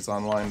Miyagi's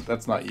online.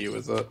 That's not you,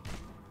 is it?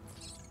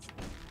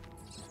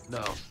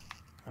 No.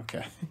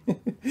 Okay.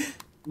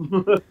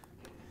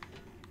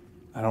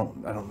 I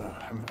don't know.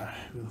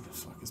 Who the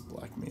fuck is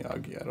Black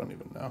Miyagi? I don't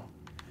even know.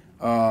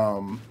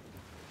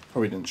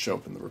 Probably didn't show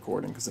up in the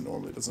recording because it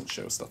normally doesn't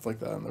show stuff like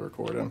that in the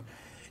recording.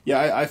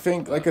 Yeah, I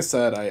think, like I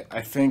said,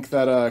 I think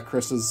that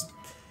Chris is...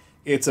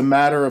 It's a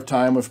matter of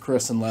time with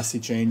Chris unless he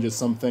changes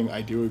something.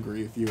 I do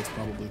agree with you. It's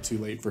probably too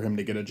late for him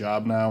to get a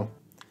job now.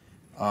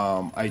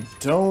 I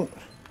don't...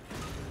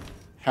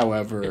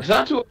 However... It's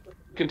not to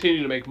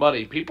continue to make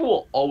money. People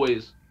will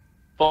always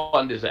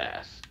fund his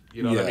ass.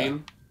 You know what I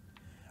mean?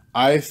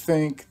 I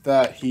think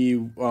that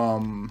he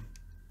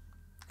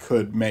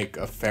could make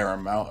a fair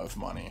amount of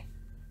money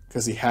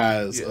because he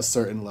has a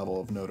certain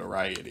level of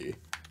notoriety.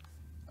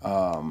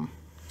 I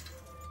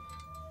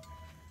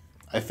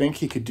think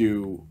he could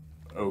do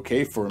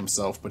okay for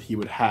himself, but he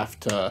would have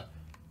to...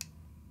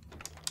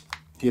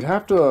 He'd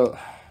have to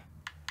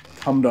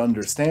come to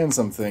understand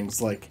some things,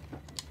 like...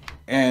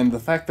 And the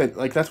fact that,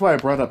 like, that's why I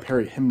brought up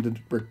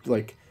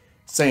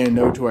saying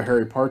no to a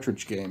Harry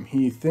Partridge game.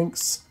 He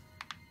thinks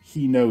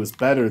he knows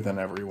better than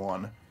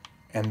everyone,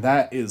 and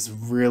that is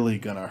really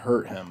gonna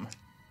hurt him.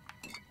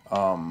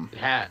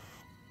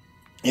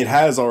 It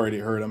has already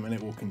hurt him, and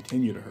it will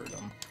continue to hurt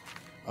him.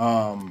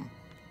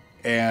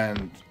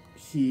 And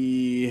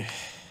he...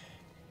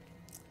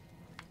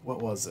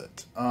 What was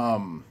it?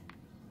 What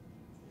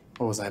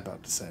was I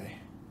about to say?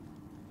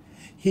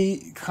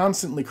 He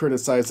constantly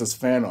criticizes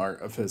fan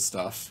art of his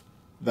stuff,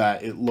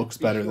 that it looks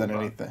better than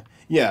anything.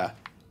 Yeah,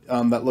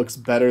 that looks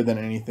better than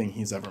anything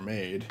he's ever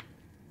made.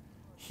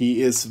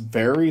 He is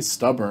very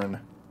stubborn,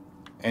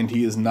 and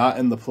he is not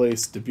in the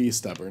place to be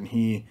stubborn.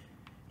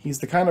 He's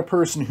the kind of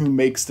person who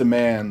makes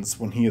demands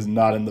when he is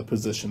not in the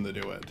position to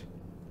do it.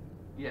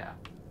 Yeah.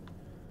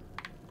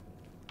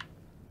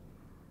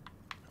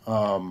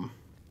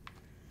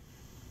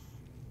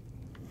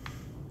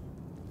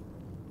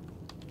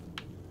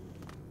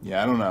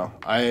 Yeah, I don't know.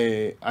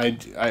 I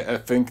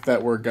think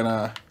that we're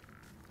gonna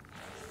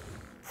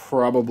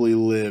probably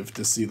live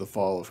to see the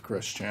fall of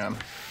Chris Chan,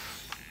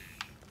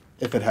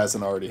 if it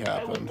hasn't already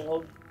happened.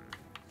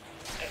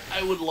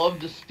 I would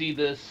love to see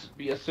this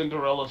be a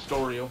Cinderella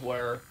story of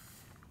where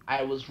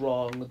I was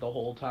wrong the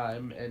whole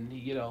time, and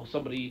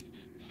somebody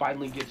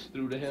finally gets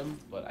through to him.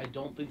 But I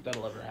don't think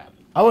that'll ever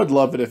happen. I would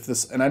love it if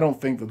this, and I don't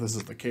think that this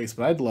is the case,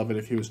 but I'd love it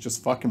if he was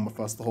just fucking with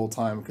us the whole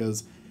time,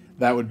 because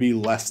that would be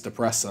less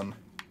depressing.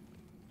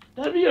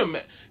 That'd be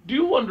Do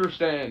you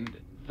understand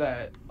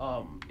that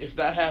if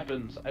that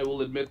happens, I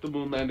will admit the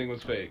moon landing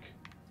was fake?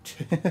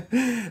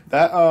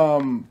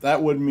 That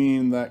would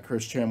mean that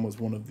Chris Chan was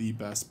one of the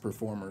best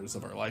performers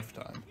of our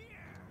lifetime.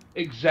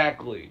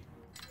 Exactly.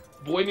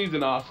 Boy needs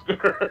an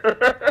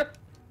Oscar.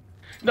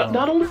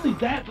 Not only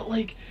that, but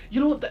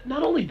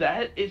not only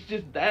that, it's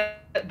just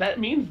that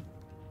means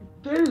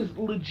there's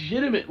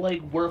legitimate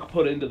work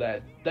put into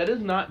that. That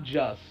is not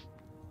just.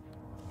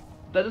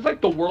 That is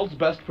the world's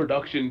best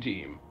production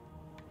team.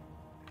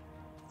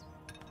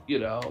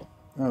 Oh,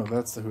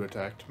 that's the Who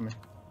Attacked Me.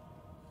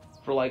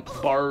 For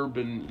Barb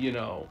and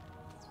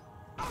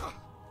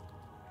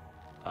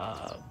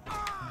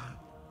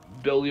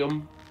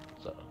Billiam.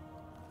 So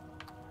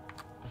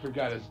I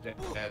forgot his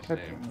dad's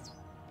name.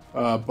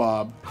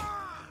 Bob.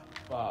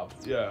 Bob.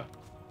 Yeah.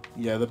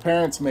 Yeah, the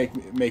parents make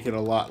it a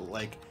lot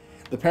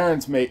the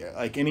parents make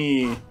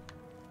any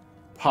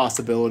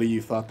possibility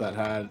you thought that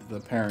had, the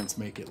parents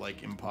make it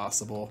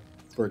impossible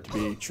for it to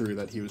be true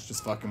that he was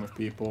just fucking with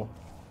people.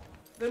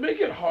 They make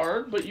it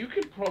hard, but you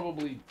could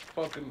probably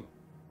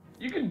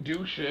you can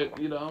do shit,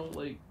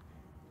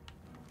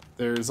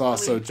 There's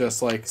also just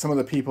some of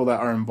the people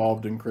that are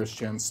involved in Chris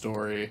Chan's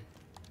story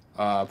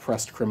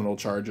pressed criminal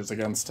charges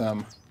against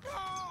him.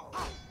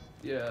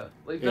 Yeah,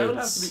 that would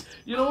have to be.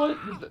 You know what?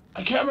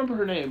 I can't remember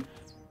her name.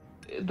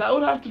 That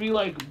would have to be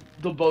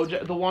the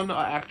BoJack, the one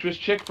actress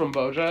chick from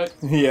BoJack.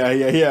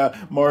 Yeah.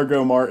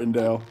 Margot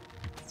Martindale.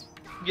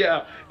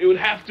 Yeah, it would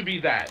have to be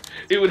that.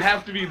 It would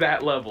have to be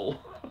that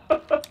level.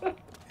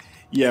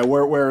 Yeah,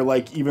 where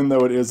even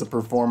though it is a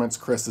performance,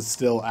 Chris is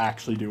still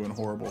actually doing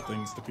horrible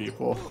things to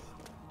people.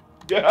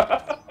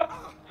 Yeah.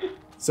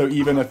 So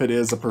even if it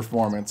is a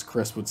performance,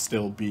 Chris would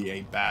still be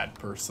a bad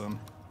person.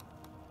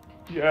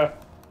 Yeah.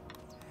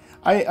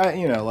 I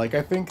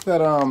think that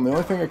the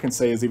only thing I can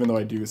say is, even though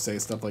I do say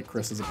stuff like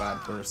Chris is a bad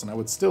person, I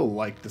would still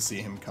like to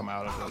see him come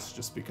out of this,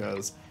 just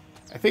because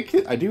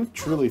I do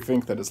truly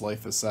think that his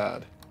life is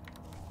sad.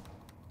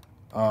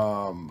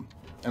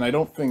 And I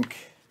don't think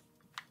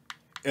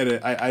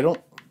I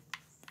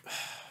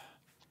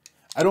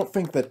don't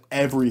think that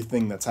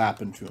everything that's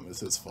happened to him is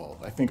his fault.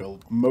 I think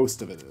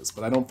most of it is,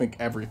 but I don't think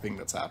everything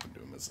that's happened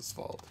to him is his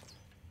fault.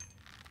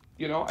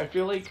 I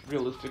feel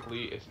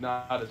realistically, it's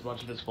not as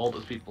much of his fault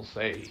as people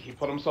say. He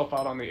put himself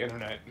out on the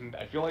internet, and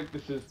I feel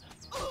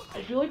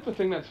the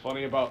thing that's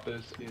funny about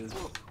this is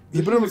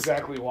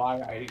exactly why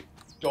I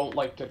don't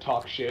like to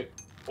talk shit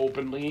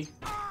openly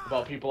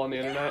about people on the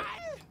internet.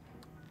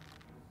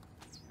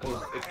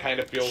 Because it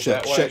kind of feels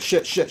that way.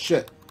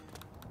 Shit.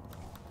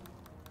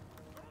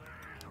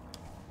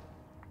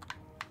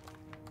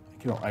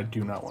 I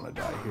do not want to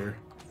die here.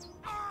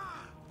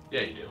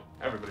 Yeah, you do.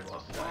 Everybody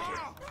wants to die here.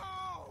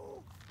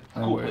 It's a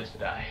cool place to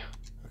die.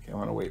 Okay, I'm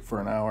gonna wait for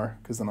an hour,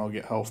 because then I'll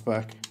get health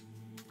back.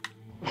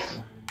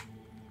 Okay.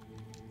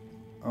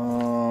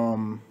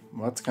 Well,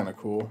 that's kind of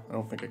cool. I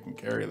don't think I can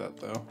carry that,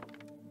 though.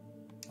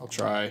 I'll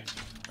try.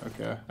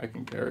 Okay, I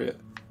can carry it.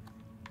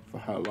 For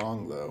how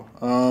long, though?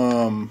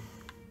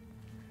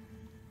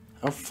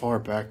 How far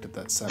back did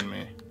that send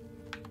me?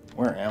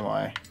 Where am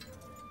I?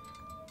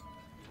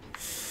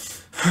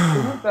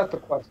 Isn't that the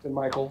question,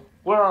 Michael?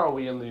 Where are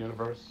we in the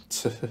universe?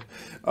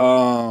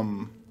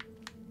 No,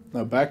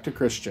 back to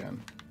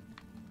Christian.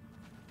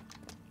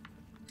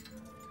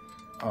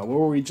 What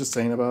were we just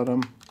saying about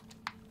him?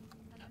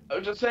 I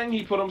was just saying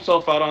he put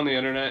himself out on the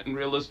internet, and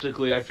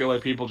realistically, I feel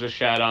like people just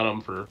shat on him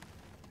for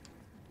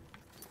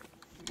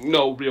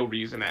no real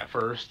reason at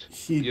first.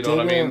 You know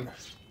what I mean?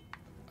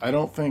 I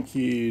don't think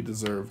he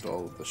deserved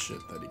all of the shit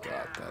that he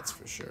got, that's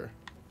for sure.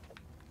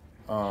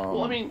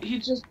 Well, I mean,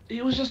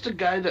 he was just a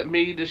guy that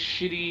made a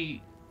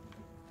shitty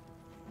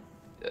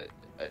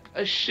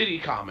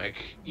comic,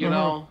 you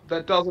know,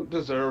 that doesn't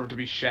deserve to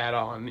be shat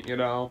on, you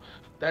know.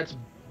 That's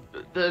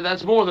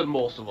more than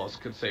most of us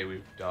could say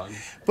we've done.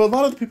 But a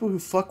lot of the people who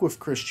fuck with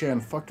Chris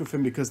Chan fucked with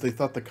him because they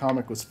thought the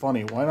comic was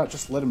funny. Why not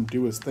just let him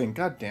do his thing?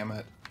 God damn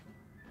it.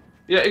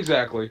 Yeah,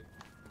 exactly.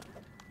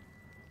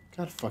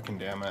 God fucking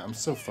damn it. I'm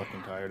so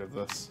fucking tired of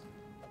this.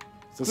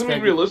 I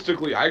mean,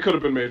 realistically, I could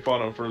have been made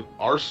fun of for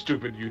our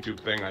stupid YouTube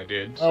thing I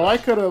did. So. Oh, I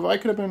could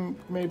have been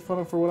made fun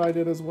of for what I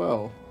did as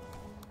well.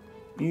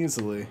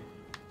 Easily.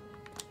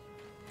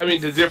 I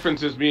mean, the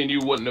difference is me and you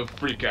wouldn't have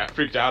freaked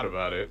out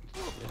about it.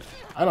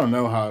 I don't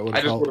know how I would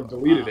have. I just would have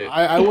deleted it.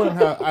 I wouldn't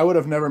have. I would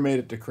have never made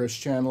it to Chris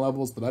Chan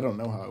levels, but I don't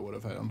know how I would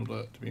have handled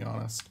it. To be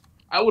honest,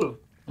 I would have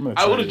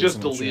just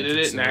using deleted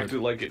it and Enchanted acted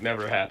like it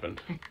never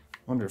happened.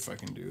 Wonder if I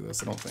can do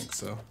this. I don't think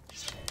so.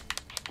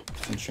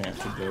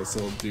 Enchanted though,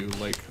 so I'll do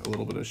like a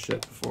little bit of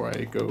shit before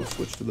I go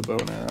switch to the bow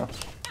and arrow.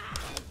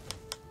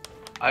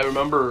 I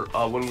remember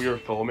when we were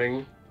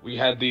filming, we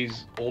had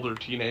these older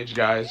teenage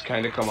guys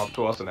kind of come up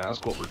to us and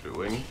ask what we're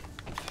doing.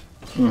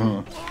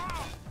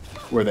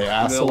 Mm-hmm. Were they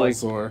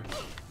assholes or?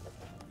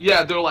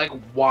 Yeah, they're like,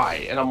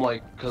 why? And I'm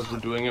like, because we're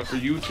doing it for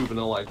YouTube. And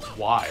they're like,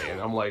 why? And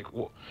I'm like,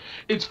 well,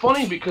 it's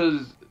funny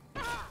because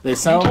they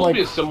sound you told like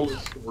me a similar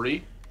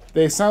story.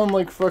 They sound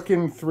like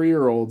fucking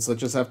 3-year-olds that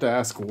just have to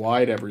ask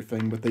why to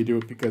everything, but they do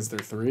it because they're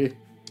 3.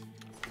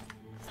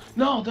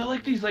 No, they're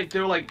like these, like,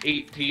 they're like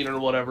 18 or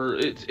whatever.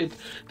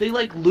 They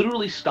like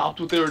literally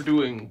stopped what they were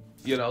doing.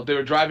 You know, they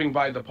were driving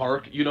by the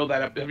park. You know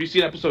that? Have you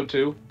seen episode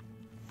 2?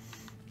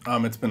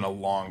 It's been a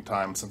long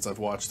time since I've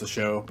watched the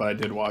show, but I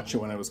did watch it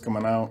when it was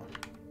coming out.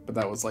 But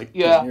that was like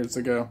 10 years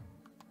ago.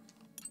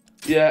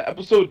 Yeah,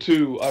 episode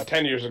 2,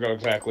 10 years ago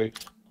exactly.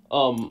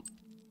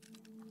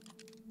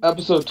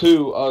 Episode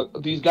 2,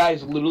 these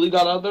guys literally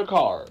got out of their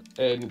car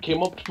and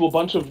came up to a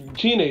bunch of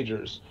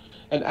teenagers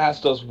and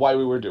asked us why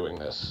we were doing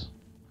this.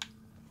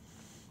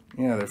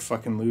 Yeah, they're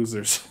fucking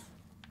losers.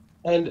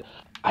 And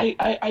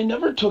I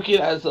never took it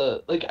as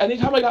a... Like,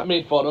 anytime I got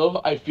made fun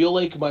of, I feel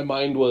like my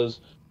mind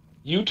was,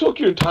 you took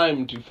your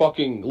time to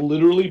fucking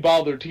literally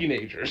bother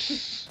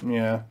teenagers.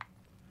 Yeah.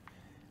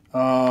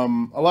 A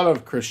lot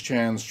of Chris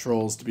Chan's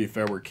trolls, to be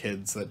fair, were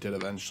kids that did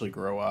eventually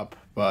grow up,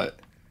 but...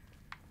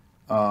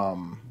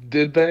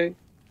 Did they?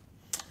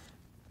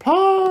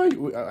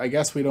 I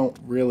guess we don't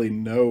really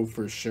know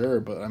for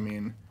sure, but I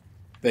mean,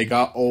 they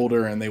got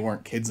older and they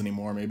weren't kids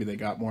anymore. Maybe they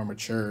got more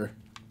mature.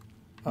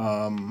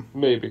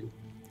 Maybe.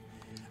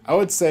 I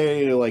would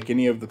say, like,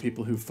 any of the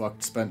people who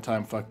spent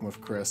time fucking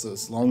with Chris,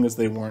 as long as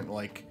they weren't,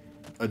 like,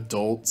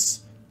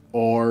 adults,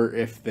 or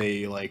if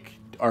they, like,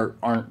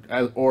 aren't,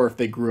 or if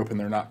they grew up and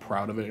they're not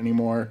proud of it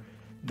anymore,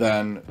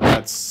 then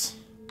that's...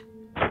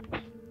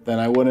 Then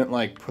I wouldn't,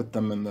 like, put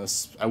them in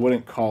this... I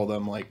wouldn't call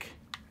them, like...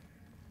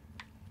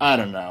 I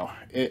don't know.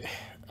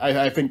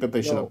 I think that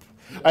they should... No.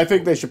 I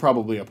think they should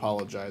probably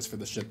apologize for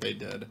the shit they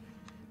did.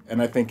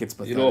 And I think it's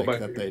pathetic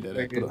that they did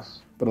it.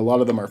 But a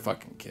lot of them are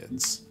fucking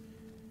kids.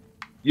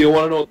 You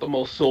want to know what the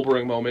most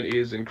sobering moment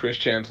is in Chris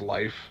Chan's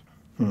life?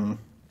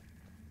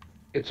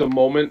 It's a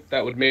moment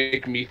that would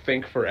make me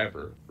think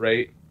forever,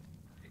 right?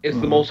 It's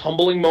the most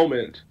humbling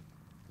moment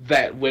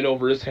that went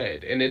over his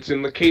head. And it's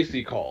in the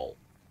Casey call.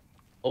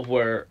 Of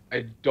where,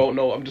 I don't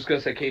know, I'm just going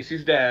to say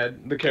Casey's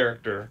dad, the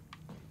character,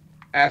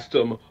 asked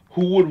him,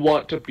 who would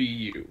want to be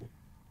you?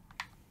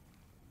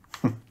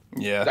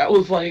 Yeah. That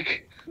was,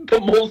 like,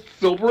 the most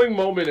sobering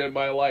moment in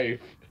my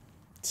life.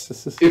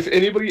 If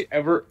anybody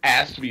ever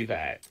asked me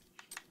that,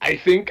 I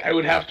think I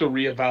would have to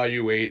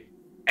reevaluate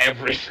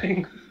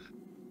everything.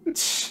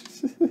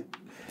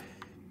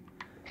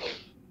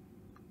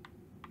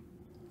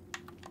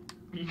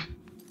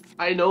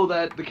 I know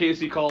that the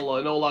Casey call,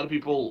 I know a lot of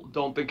people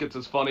don't think it's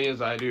as funny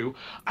as I do.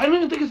 I don't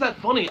even think it's that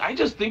funny. I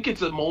just think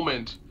it's a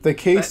moment that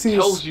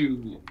tells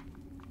you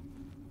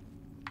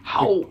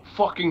how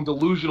fucking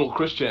delusional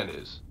Christian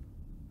is.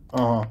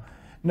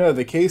 No,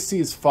 the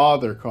Casey's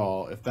father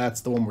call, if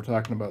that's the one we're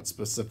talking about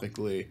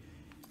specifically,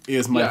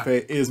 is my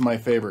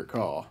favorite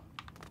call.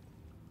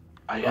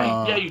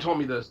 Yeah, you told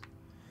me this.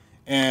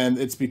 And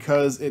it's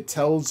because it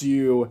tells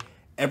you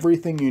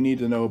everything you need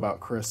to know about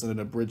Chris in an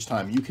abridged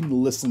time. You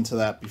can listen to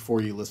that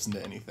before you listen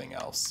to anything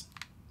else.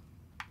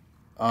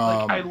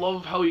 Like, I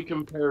love how he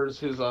compares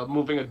his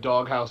moving a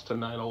doghouse to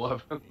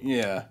 9/11.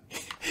 Yeah,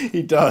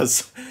 he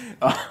does.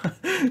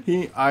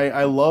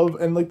 I love,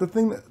 and like the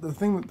thing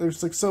that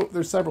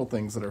there's several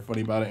things that are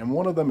funny about it, and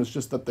one of them is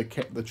just that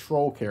the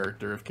troll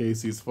character of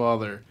Casey's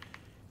father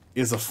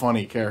is a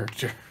funny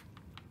character.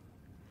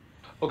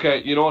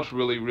 Okay, you know what's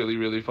really, really,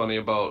 really funny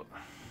about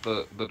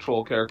the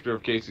troll character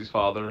of Casey's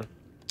father?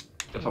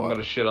 If I'm What?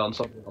 gonna shit on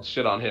something, I'll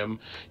shit on him.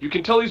 You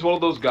can tell he's one of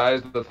those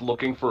guys that's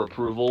looking for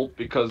approval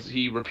because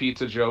he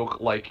repeats a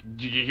joke like,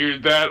 "Did you hear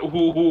that?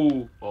 Hoo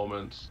hoo!"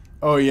 moments.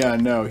 Oh yeah,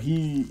 no,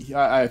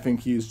 I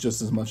think he's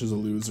just as much as a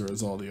loser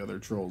as all the other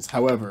trolls.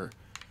 However,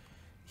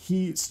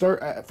 at first.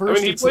 I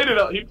mean,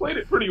 he played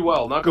it pretty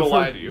well. Not gonna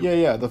lie to you.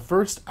 Yeah. The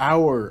first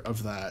hour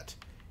of that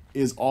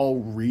is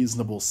all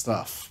reasonable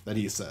stuff that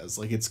he says.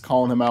 Like, it's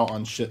calling him out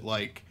on shit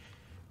like,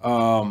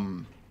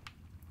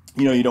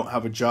 you don't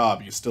have a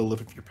job, you still live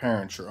with your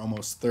parents, you're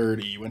almost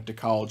 30, you went to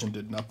college and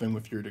did nothing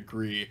with your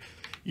degree,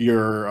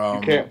 you're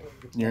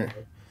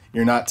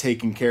not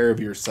taking care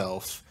of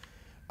yourself,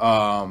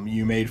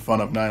 you made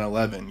fun of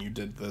 9/11, you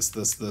did this,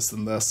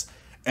 and this.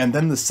 And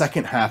then the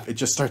second half, it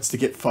just starts to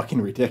get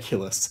fucking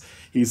ridiculous.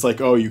 He's like,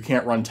 oh, you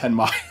can't run 10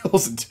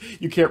 miles.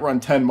 You can't run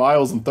 10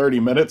 miles in 30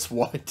 minutes?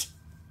 What?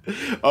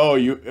 Oh,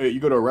 you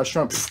go to a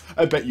restaurant? Pfft,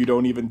 I bet you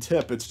don't even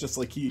tip. It's just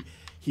like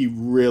he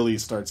really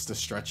starts to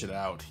stretch it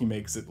out. He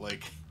makes it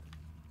like...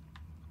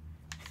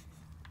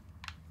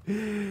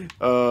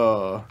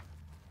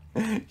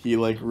 he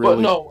like really... But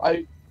no,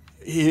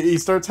 He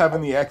starts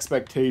having the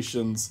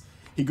expectations.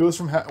 He goes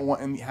from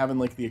having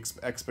like the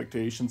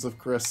expectations of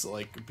Chris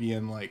like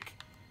being like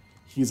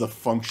he's a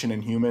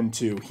functioning human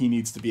to he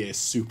needs to be a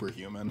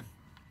superhuman.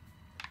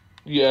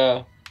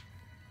 Yeah.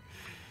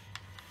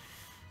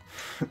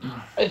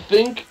 I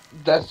think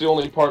that's the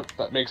only part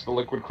that makes the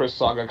Liquid Chris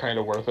saga kind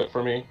of worth it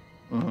for me.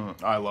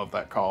 Mm-hmm. I love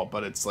that call,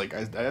 but it's like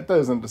that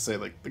isn't to say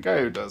like the guy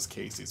who does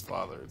Casey's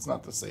father. It's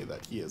not to say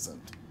that he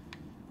isn't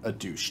a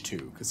douche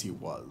too, because he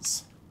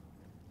was.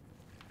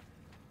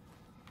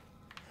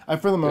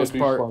 For the most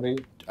part,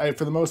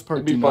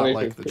 do not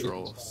like the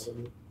trolls.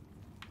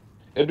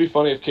 It'd be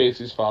funny if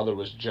Casey's father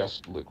was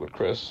just Liquid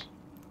Chris.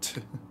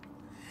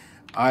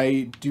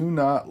 I do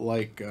not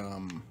like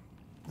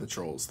the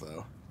trolls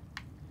though.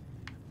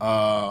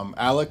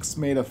 Alex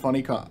made a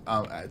funny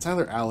it's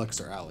either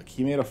Alex or Alec.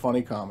 He made a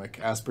funny comic,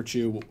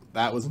 Asperchew.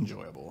 That was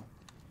enjoyable.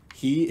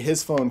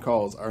 His phone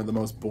calls are the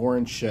most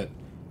boring shit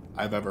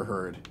I've ever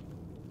heard.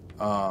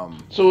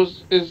 So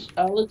is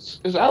Alex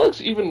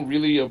even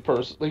really a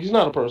person? Like, he's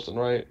not a person,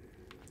 right?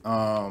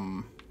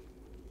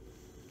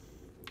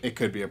 It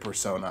could be a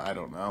persona. I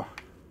don't know.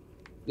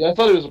 Yeah, I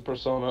thought he was a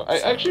persona. I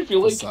actually feel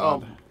like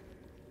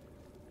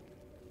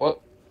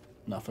what?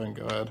 Nothing.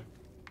 Go ahead.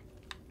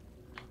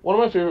 One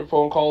of my favorite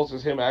phone calls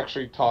is him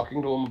actually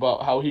talking to him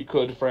about how he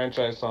could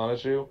franchise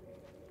Sonichu.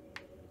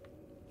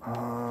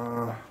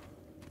 I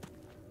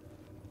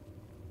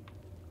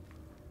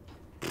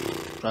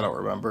don't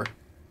remember.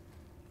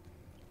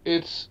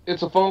 It's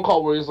a phone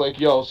call where he's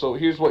like, yo, so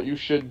here's what you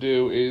should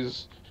do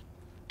is...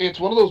 It's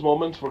one of those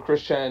moments where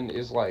Chris Chen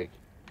is, like,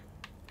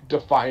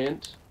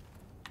 defiant,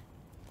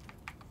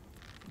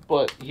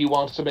 but he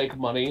wants to make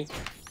money.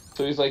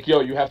 So he's like,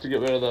 yo, you have to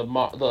get rid of the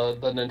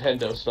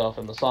Nintendo stuff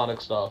and the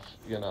Sonic stuff,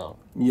 you know.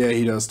 Yeah,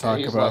 he does talk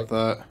about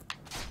that.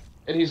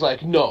 And he's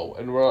like, no.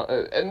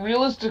 And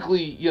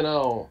realistically, you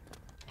know,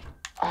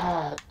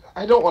 I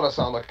don't want to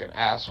sound like an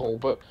asshole,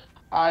 but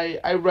I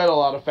read a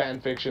lot of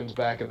fan fictions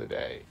back in the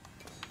day.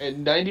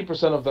 And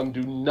 90% of them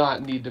do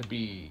not need to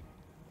be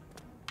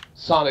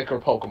Sonic or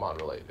Pokemon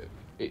related.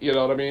 You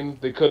know what I mean?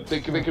 They could be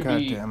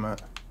damn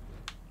it.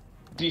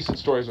 decent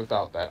stories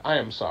without that. I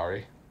am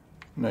sorry.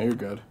 No, you're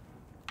good.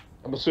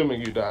 I'm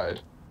assuming you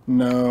died.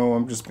 No,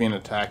 I'm just being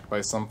attacked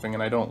by something,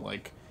 and I don't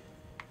like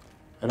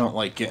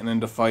getting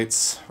into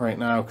fights right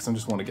now because I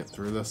just want to get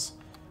through this.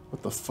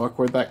 What the fuck?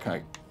 Where'd that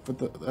guy?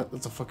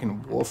 That's a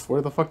fucking wolf.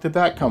 Where the fuck did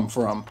that come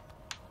from?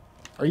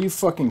 Are you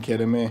fucking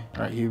kidding me?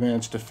 Alright, you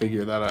managed to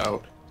figure that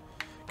out.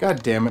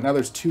 God damn it, now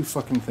there's two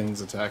fucking things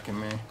attacking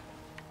me.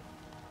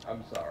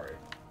 I'm sorry.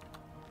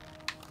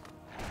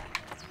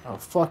 Oh,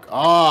 fuck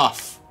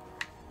off!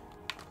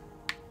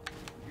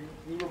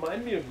 You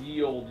remind me of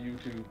ye old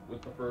YouTube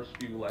with the first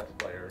few Let's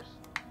Players.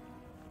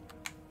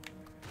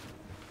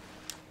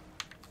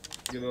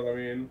 You know what I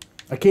mean?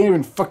 I can't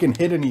even fucking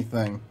hit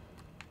anything.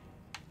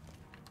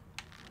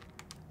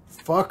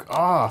 Fuck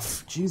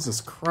off.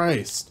 Jesus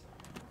Christ.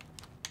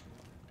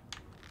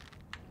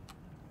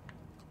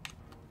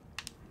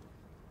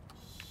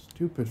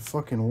 Stupid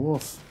fucking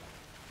wolf.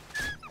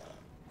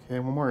 Okay,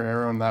 one more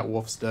arrow and that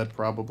wolf's dead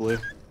probably.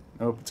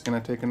 Nope, it's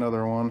gonna take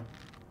another one.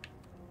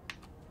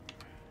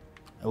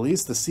 At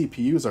least the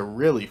CPUs are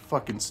really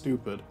fucking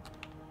stupid.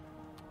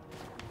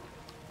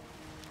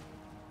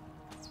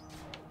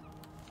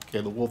 Okay,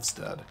 the wolf's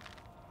dead.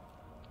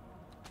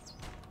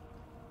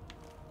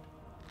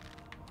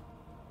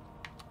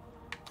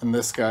 And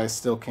this guy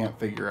still can't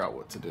figure out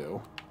what to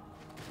do.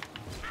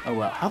 Oh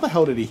wow, how the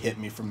hell did he hit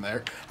me from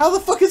there? How the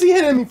fuck is he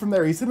hitting me from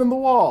there? He's hitting the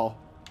wall.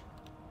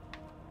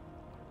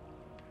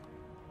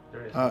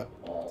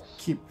 balls.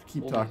 Keep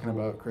Holy talking cool.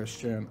 about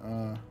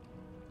Christian.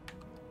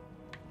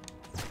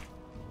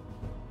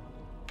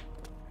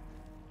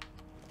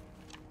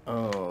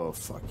 Oh,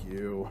 fuck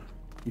you.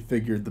 He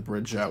figured the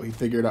bridge out. He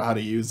figured out how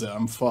to use it.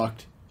 I'm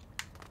fucked.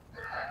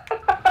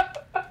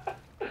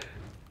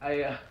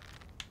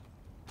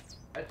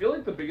 I feel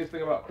like the biggest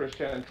thing about Chris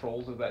Chan and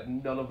trolls is that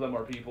none of them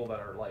are people that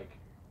are like.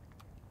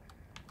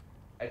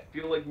 I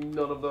feel like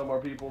none of them are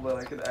people that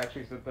I could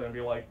actually sit there and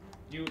be like,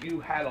 you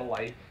had a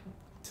life.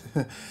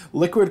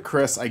 Liquid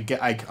Chris,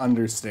 I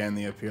understand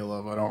the appeal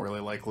of. I don't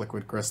really like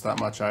Liquid Chris that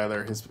much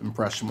either. His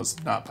impression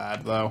was not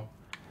bad though.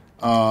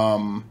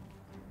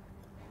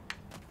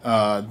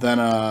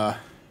 Then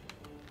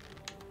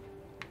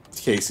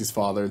Casey's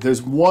father.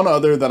 There's one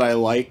other that I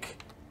like,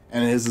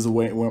 and his is a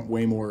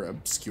way more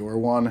obscure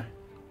one.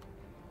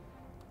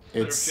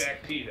 It's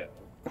Jack Tito.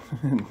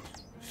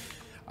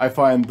 I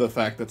find the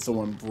fact that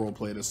someone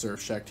roleplayed as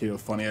Surf Shack Tito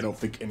funny. I don't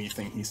think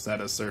anything he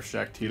said as Surf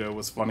Shack Tito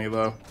was funny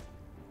though.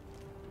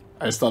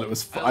 I just thought it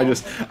was.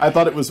 I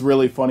thought it was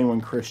really funny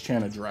when Chris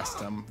Chan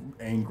addressed him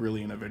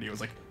angrily in a video. It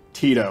was like,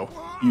 Tito,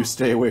 you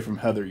stay away from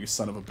Heather, you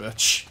son of a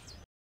bitch.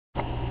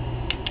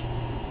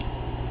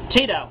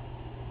 Tito,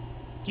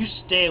 you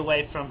stay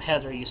away from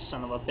Heather, you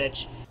son of a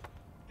bitch.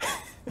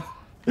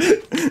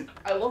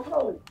 I love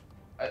how.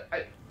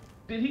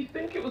 Did he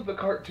think it was the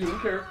cartoon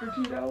character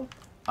Tito?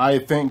 I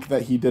think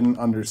that he didn't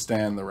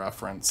understand the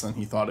reference and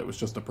he thought it was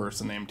just a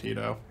person named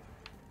Tito.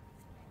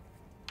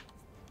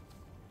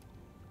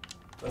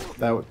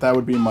 That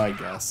would be my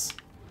guess.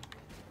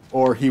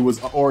 Or he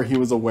was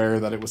aware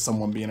that it was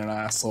someone being an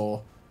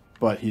asshole,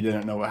 but he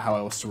didn't know how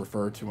else to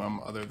refer to him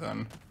other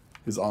than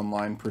his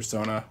online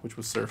persona, which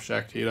was Surf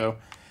Shack Tito.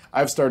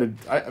 That's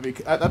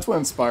what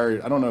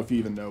inspired. I don't know if you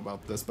even know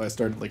about this, but I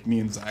started, like, me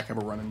and Zach have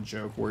a running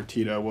joke where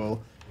Tito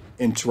will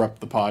interrupt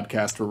the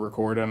podcast we're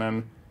recording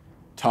and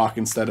talk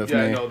instead of me.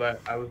 Yeah, I know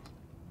that. I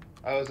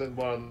was in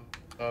one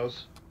of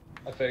those,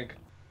 I think.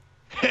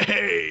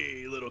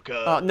 Hey, little cuz.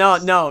 Oh, no,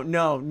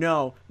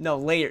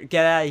 later.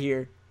 Get out of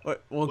here.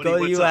 We'll go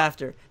to you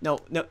after. No,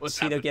 What's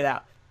Tito, happening? get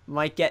out.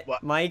 Mike,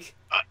 What? Mike?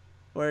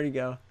 Where'd he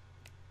go?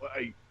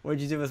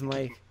 What'd you do with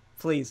Mike?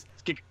 Please.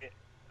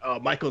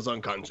 Michael's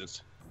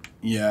unconscious.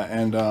 Yeah,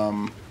 and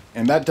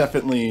that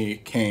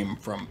definitely came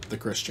from the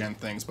Chris Chan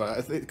things,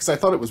 but because I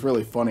thought it was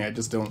really funny. I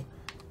just don't.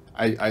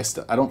 I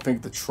don't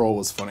think the troll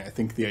was funny. I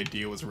think the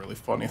idea was really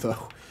funny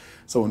though.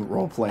 Someone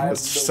role playing as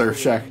Surf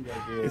Shack.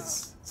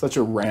 It's such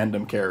a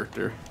random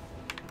character.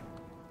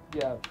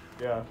 Yeah.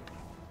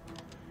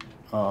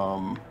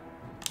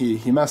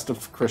 He messed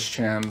with Chris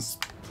Chan's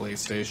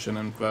PlayStation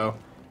info.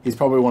 He's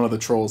probably one of the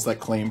trolls that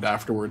claimed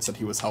afterwards that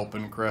he was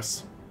helping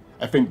Chris.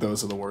 I think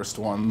those are the worst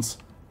ones.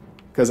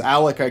 Because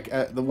Alec,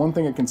 the one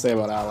thing I can say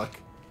about Alec,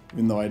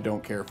 even though I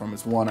don't care for him,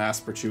 is one,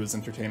 Asperchu was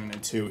entertaining,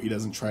 and two, he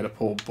doesn't try to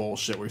pull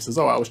bullshit where he says,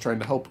 oh, I was trying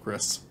to help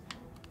Chris.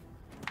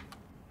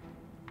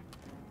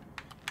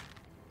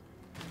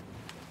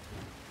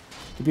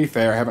 To be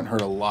fair, I haven't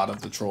heard a lot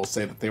of the trolls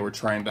say that they were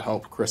trying to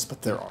help Chris,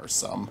 but there are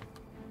some.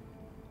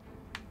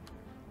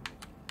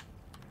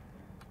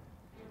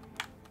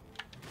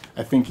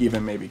 I think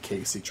even maybe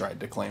Casey tried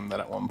to claim that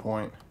at one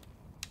point.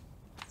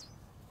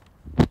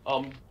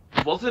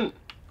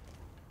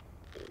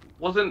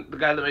 Wasn't the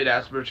guy that made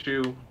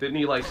Asperchu, didn't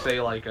he like say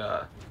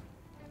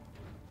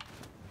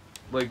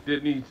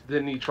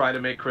didn't he try to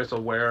make Chris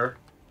aware?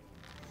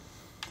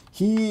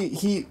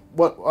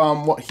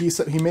 What he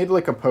said, he made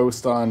like a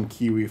post on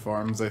Kiwi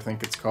Farms, I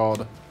think it's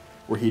called,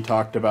 where he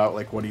talked about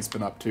like what he's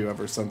been up to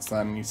ever since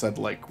then. And he said,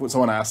 like,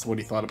 someone asked what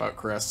he thought about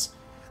Chris,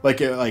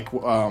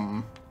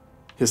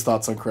 his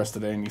thoughts on Chris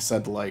today, and he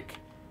said, like,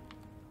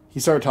 he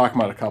started talking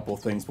about a couple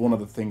of things, but one of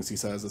the things he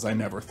says is, I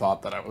never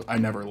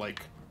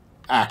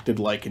acted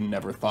like and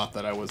never thought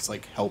that I was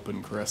like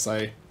helping Chris.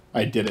 I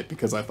did it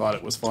because I thought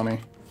it was funny.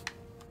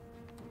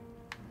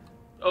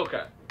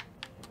 Okay.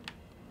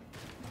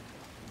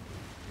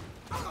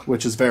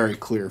 Which is very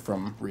clear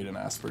from reading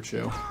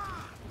Asperchu.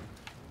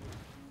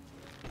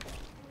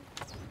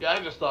 Yeah, I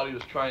just thought he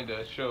was trying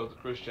to show the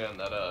Christian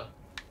that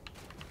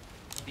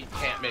he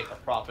can't make a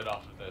profit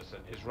off of this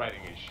and his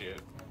writing is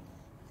shit.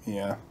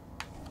 Yeah.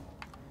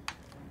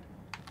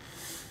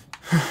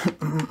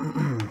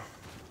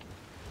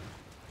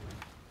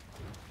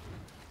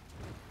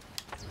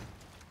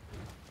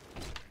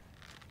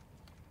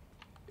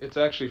 It's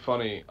actually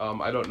funny.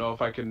 I don't know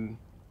if I can.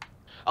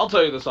 I'll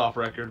tell you this off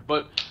record,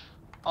 but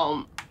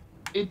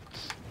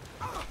it's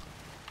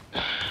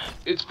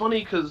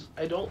funny because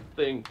I don't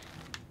think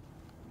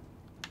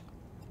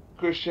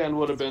Christian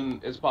would have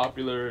been as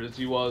popular as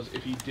he was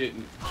if he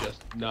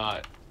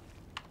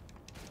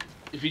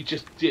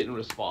just didn't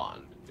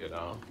respond, you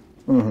know.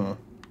 Mm-hmm.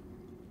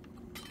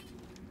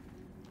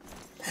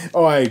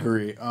 Oh, I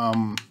agree.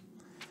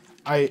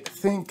 I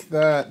think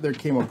that there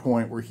came a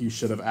point where he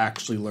should have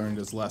actually learned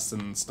his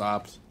lesson and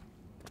stopped.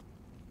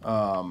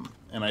 And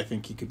I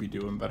think he could be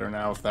doing better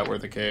now if that were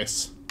the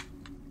case.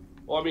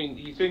 Well, I mean,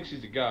 he thinks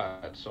he's a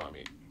god, so I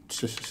mean...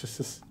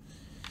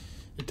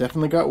 It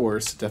definitely got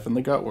worse. It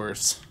definitely got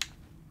worse.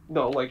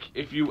 No, like,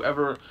 if you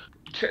ever...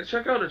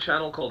 check out a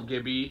channel called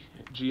Gibby,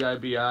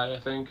 Gibi, I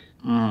think.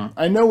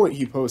 I know what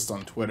he posts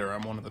on Twitter.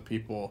 I'm one of the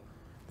people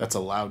that's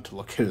allowed to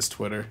look at his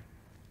Twitter.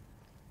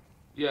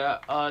 Yeah,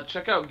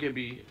 check out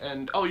Gibby.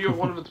 And oh, you're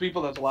one of the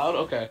people that's allowed.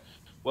 Okay,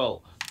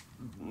 well,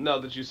 now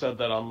that you said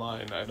that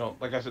online, I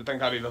don't. Like I said, thank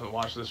God he doesn't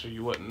watch this, or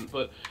you wouldn't.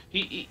 But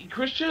he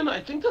Christian.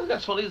 I think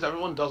that's funny is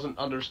everyone doesn't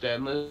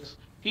understand this.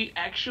 He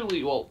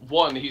actually, well,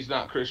 one, he's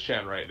not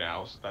Christian right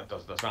now, so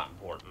that's not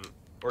important.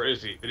 Or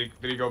is he? Did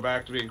he go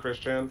back to being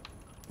Christian?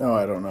 No,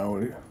 I don't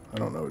know. I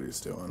don't know what he's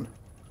doing.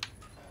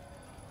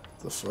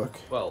 The fuck?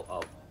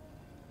 Well,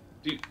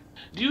 do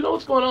you know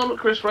what's going on with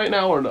Chris right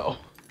now, or no?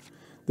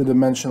 The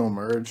dimensional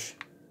merge.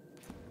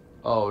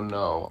 Oh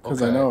no.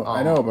 Because okay.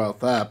 I know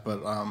about that,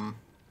 but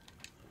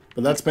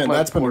that's been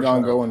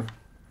ongoing.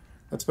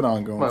 That's been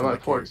ongoing. My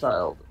poor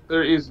child.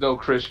 There is no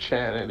Chris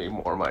Chan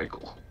anymore,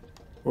 Michael.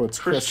 Well, it's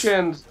Chris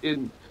Chan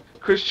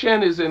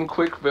is in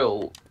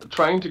Quickville,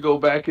 trying to go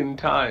back in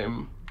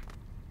time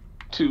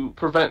to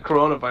prevent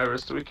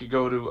coronavirus so we could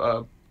go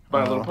to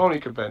My Little Pony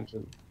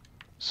convention.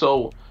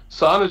 So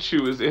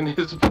Sonichu is in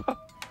his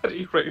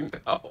body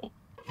right now.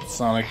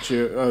 Sonic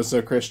Chew. Oh,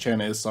 so Chris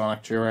Chan is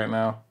Sonic Chew right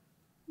now.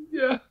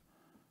 Yeah.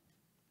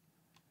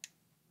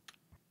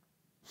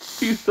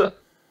 He's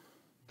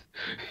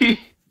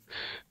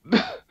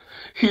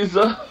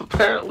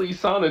apparently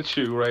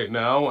Sonichu right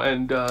now,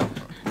 and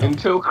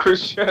until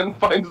Christian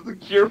finds the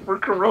cure for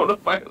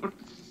coronavirus.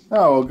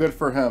 Oh, well, good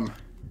for him.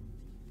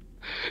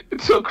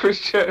 Until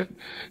Christian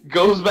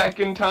goes back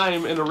in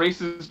time and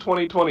erases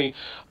 2020.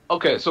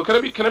 Okay, so can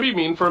I be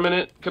mean for a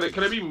minute?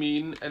 Can I be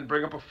mean and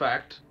bring up a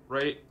fact,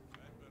 right?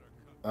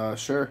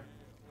 Sure.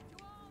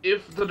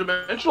 If the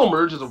dimensional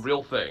merge is a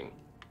real thing,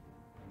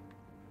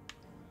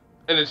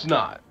 and it's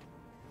not.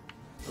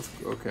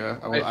 Okay.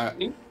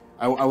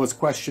 I was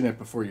questioning it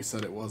before you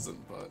said it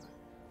wasn't, but...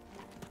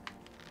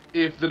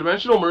 If the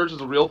dimensional merge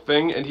is a real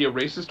thing and he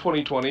erases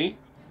 2020,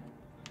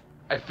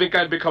 I think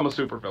I'd become a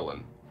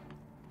supervillain.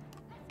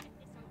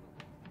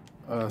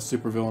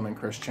 Supervillain in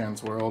Chris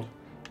Chan's world.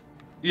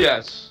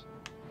 Yes.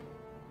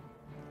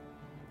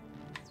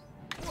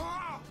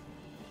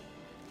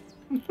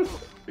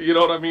 You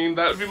know what I mean?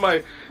 That'd be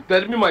my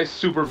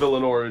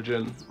supervillain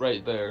origin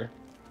right there.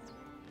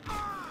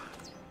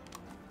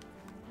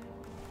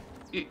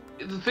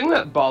 The thing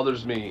that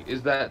bothers me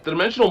is that the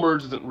dimensional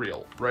merge isn't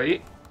real,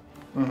 right?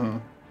 Mm-hmm.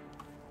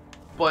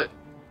 But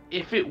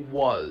if it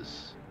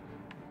was,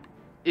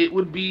 it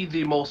would be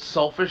the most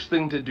selfish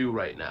thing to do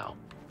right now.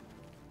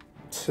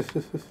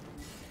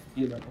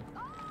 You know?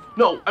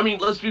 No, I mean,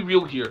 let's be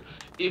real here.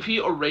 If he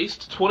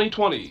erased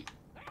 2020,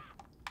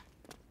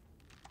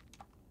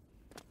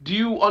 do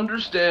you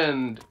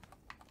understand?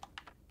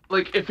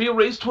 Like, if he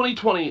erased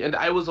 2020 and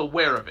I was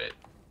aware of it,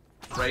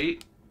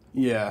 right?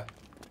 Yeah.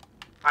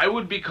 I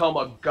would become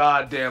a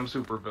goddamn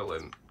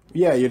supervillain.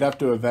 Yeah, you'd have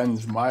to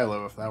avenge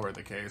Milo if that were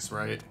the case,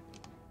 right?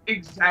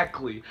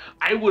 Exactly.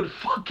 I would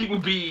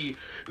fucking be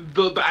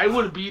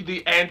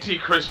the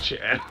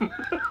anti-Christian.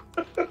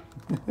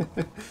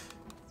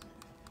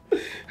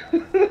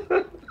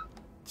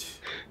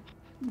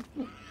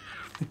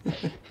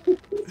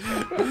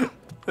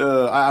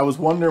 I was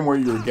wondering where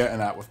you were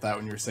getting at with that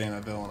when you were saying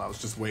that villain. I was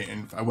just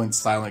waiting. I went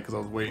silent because I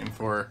was waiting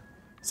for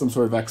some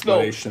sort of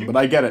explanation. But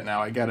I get it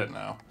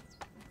now.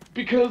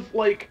 Because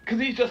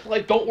he's just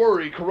like, don't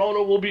worry,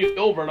 Corona will be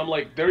over. And I'm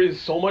like, there is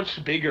so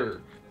much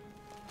bigger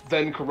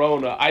than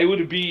Corona. I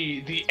would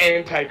be the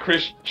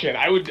anti-Christian.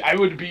 I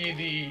would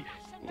be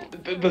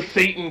the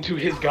Satan to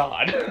his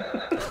God.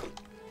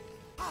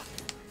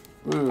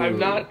 I'm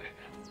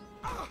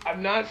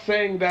not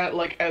saying that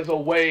like as a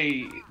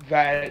way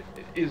that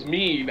is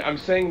mean. I'm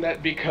saying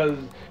that because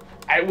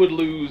I would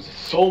lose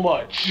so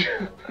much,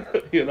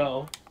 you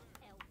know?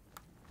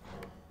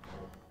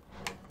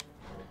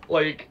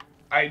 Like,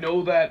 I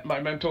know that my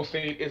mental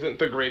state isn't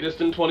the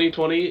greatest in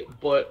 2020,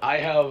 but I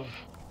have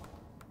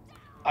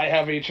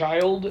a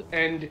child,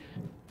 and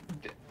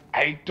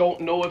I don't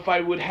know if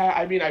I would have...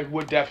 I mean, I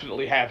would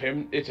definitely have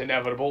him. It's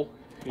inevitable,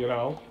 you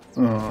know?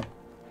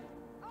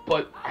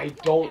 But I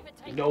don't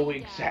know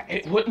exactly...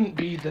 It wouldn't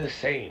be the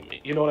same,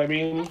 you know what I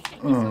mean?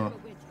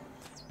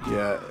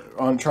 Yeah,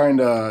 on trying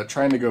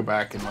to go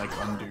back and, like,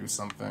 undo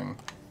something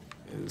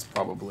is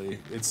probably...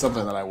 It's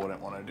something that I wouldn't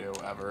want to do,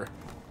 ever.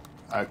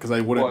 Because I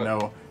wouldn't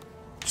know...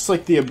 Just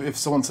like if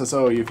someone says,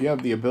 oh, if you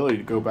have the ability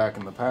to go back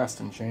in the past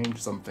and change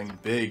something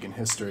big in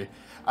history,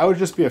 I would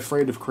just be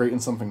afraid of creating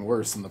something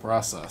worse in the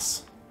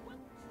process.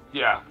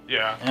 Yeah.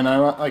 And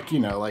I'm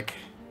like,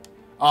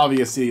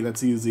 obviously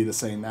that's easy to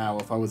say now.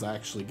 If I was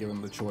actually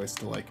given the choice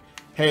to, like,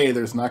 hey,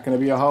 there's not going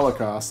to be a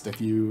Holocaust if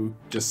you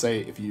just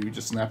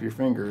snap your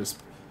fingers,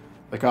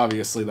 like,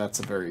 obviously that's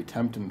a very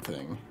tempting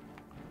thing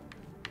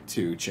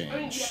to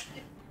change.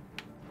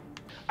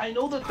 I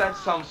know that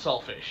sounds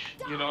selfish,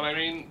 you know what I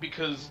mean?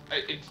 Because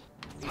it's,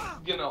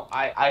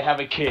 I have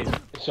a kid,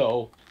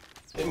 so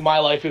my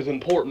life is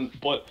important,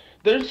 but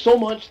there's so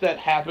much that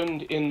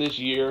happened in this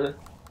year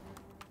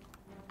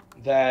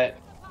that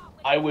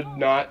I would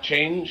not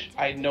change.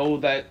 I know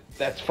that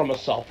that's from a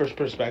selfish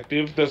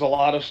perspective. There's a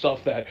lot of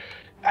stuff that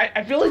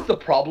I feel like the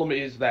problem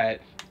is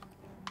that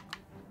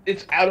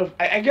it's out of.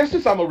 I guess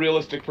I'm a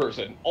realistic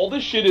person. All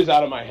this shit is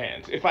out of my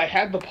hands. If I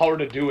had the power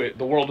to do it,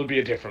 the world would be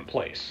a different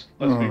place.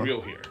 Let's be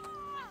real here.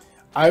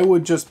 I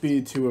would just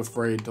be too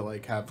afraid to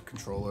like have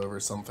control over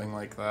something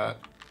like that,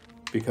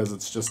 because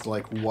it's just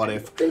like, what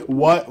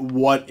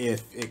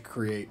if it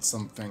creates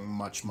something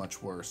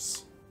much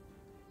worse?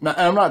 Now,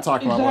 and I'm not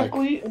talking about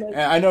like.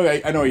 I know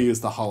I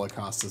used the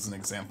Holocaust as an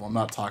example. I'm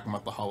not talking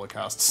about the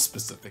Holocaust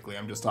specifically.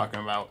 I'm just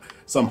talking about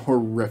some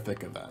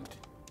horrific event.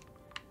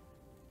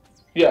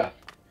 Yeah.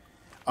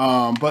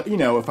 But you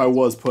know, if I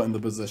was put in the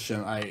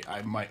position,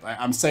 I might.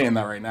 I'm saying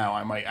that right now.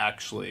 I might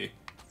actually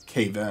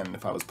cave in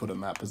if I was put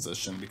in that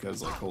position,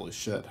 because like, holy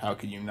shit, how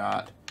can you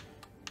not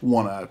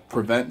want to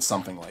prevent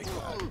something like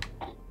that?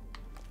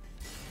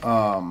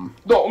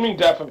 No, I mean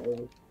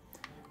definitely.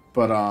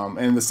 But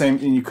and the same,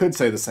 and you could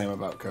say the same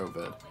about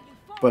COVID,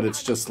 but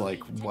it's just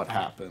like, what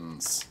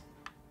happens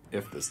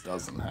if this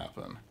doesn't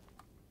happen?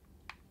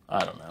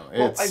 I don't know.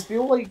 Well, I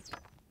feel like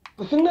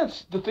the thing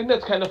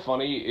that's kind of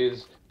funny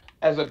is,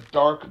 as a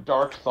dark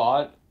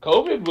thought,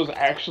 COVID was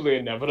actually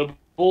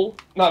inevitable.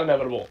 Not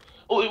inevitable.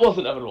 Well, it was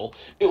inevitable.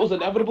 It was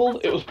inevitable.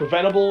 It was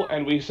preventable,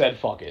 and we said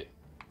fuck it.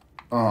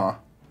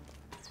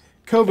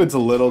 COVID's a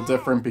little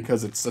different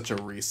because it's such a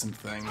recent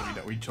thing.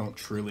 We don't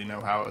truly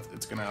know how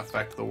it's going to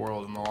affect the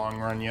world in the long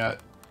run yet.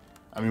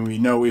 I mean,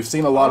 we've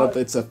seen a lot of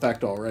its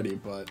effect already,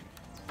 but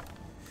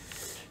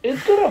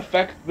it's going to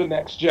affect the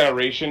next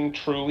generation.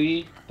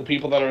 Truly, the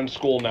people that are in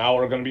school now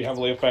are going to be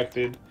heavily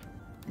affected.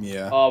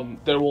 Yeah.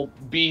 There will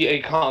be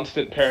a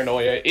constant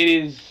paranoia.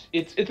 It's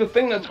a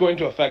thing that's going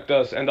to affect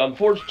us, and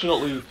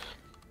unfortunately,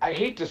 I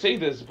hate to say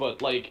this,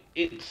 but like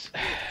it's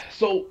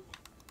so.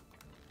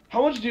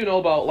 How much do you know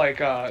about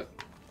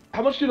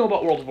how much do you know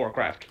about World of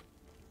Warcraft?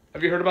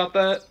 Have you heard about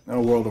that?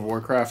 Oh, World of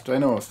Warcraft. I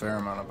know a fair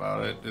amount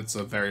about it. It's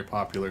a very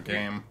popular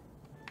game.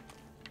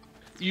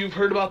 You've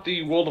heard about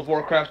the World of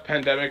Warcraft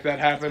pandemic that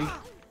happened?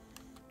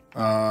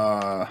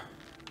 Not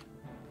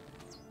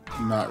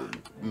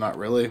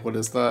really. What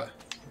is that?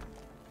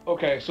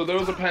 Okay, so there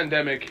was a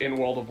pandemic in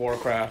World of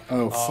Warcraft.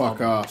 Oh,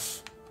 fuck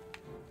off.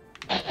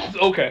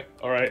 Okay,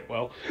 alright,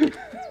 well.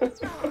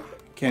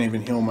 Can't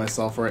even heal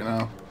myself right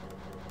now.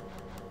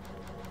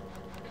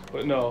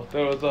 But no,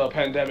 there was a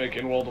pandemic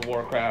in World of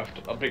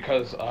Warcraft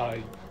because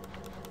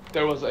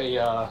there was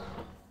a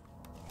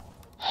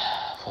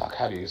fuck,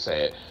 how do you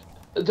say it?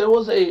 There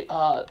was a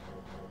God,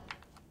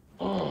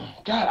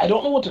 I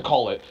don't know what to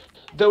call it.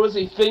 There was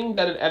a thing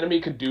that an enemy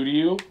could do to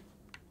you,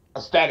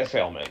 a status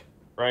ailment,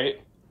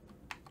 right?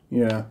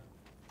 Yeah.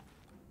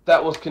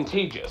 That was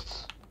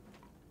contagious.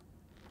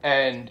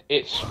 And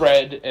it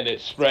spread and it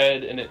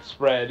spread and it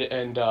spread,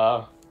 and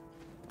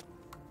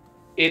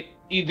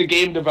the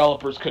game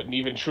developers couldn't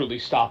even truly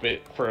stop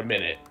it for a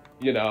minute,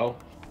 you know?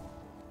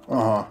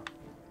 Uh-huh.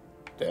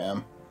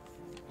 Damn.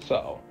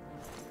 So,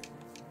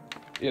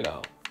 you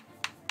know.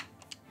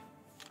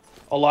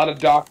 A lot of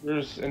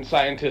doctors and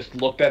scientists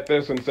looked at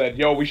this and said,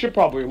 yo, we should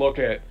probably look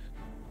at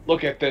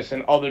this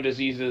and other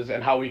diseases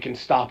and how we can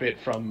stop it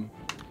from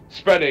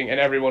spreading, and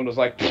everyone was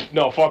like,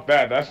 no, fuck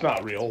that, that's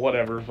not real,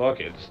 whatever, fuck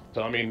it.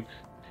 So, I mean,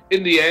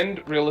 in the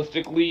end,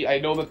 realistically, I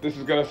know that this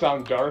is gonna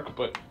sound dark,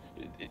 but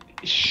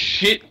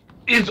shit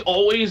is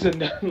always,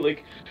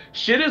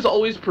 shit is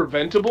always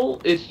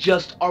preventable. It's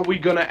just, are we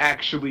gonna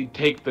actually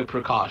take the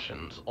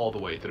precautions all the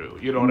way through?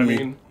 You know what I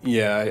mean?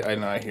 Yeah, I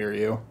know, I hear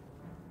you.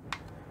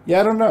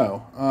 Yeah, I don't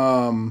know.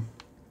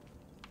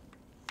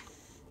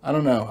 I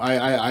don't know.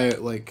 I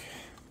like...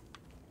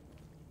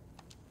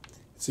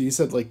 So you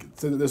said, like,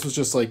 so this was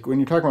just, like, when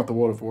you're talking about the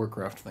World of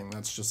Warcraft thing,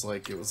 that's just,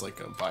 like, it was,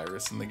 like, a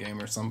virus in the game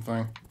or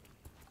something?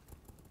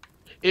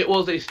 It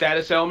was a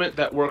status ailment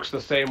that works the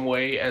same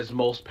way as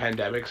most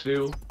pandemics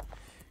do.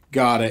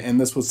 Got it.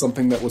 And this was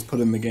something that was put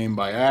in the game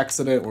by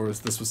accident, or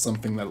this was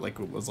something that, like,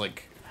 was,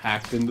 like,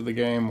 hacked into the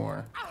game,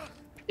 or...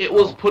 It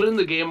was put in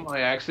the game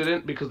by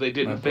accident because they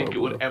didn't think it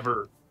would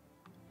ever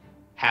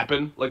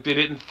happen. Like, they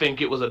didn't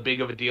think it was as big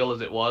of a deal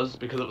as it was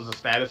because it was a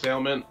status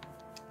ailment.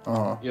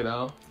 You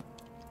know?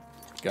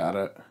 Got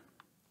it.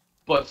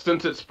 But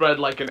since it spread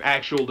like an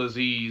actual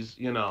disease,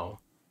 you know,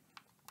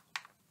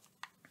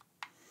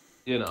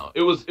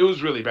 it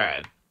was really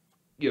bad.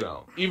 You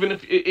know, even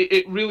if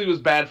it really was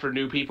bad for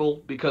new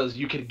people because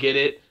you could get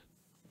it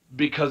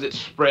because it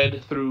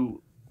spread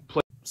through.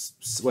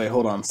 Wait,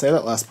 hold on. Say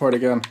that last part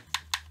again.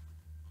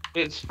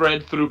 It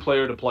spread through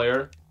player to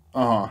player.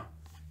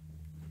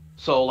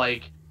 So,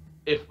 like,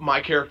 if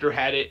my character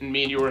had it and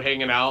me and you were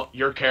hanging out,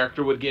 your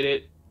character would get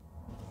it.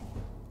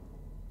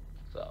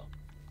 So.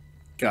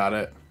 Got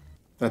it.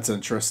 That's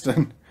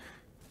interesting.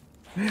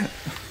 I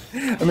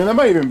mean, that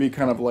might even be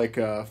kind of like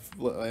an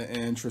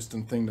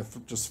interesting thing to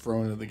just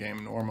throw into the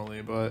game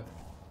normally, but...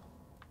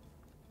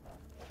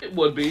 It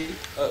would be,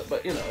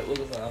 but, you know, it was...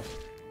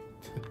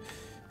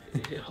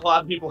 a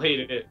lot of people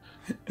hated it.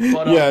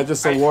 But, yeah,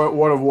 just a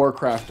World of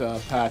Warcraft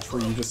patch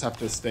where you just have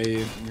to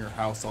stay in your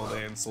house all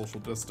day in social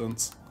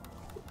distance.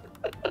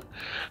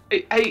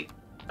 I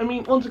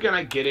mean, once again,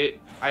 I get it.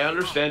 I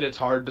understand it's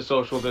hard to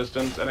social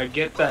distance, and I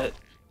get that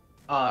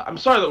I'm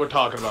sorry that we're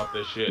talking about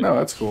this shit. No,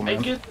 that's cool,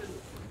 man.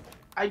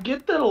 I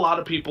get that a lot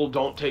of people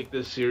don't take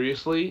this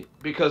seriously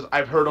because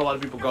I've heard a lot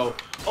of people go,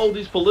 "Oh,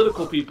 these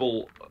political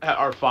people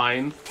are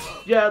fine."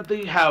 Yeah,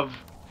 they have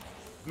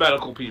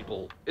medical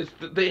people.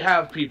 They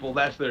have people.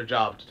 That's their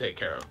job to take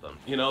care of them.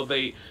 You know,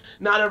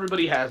 not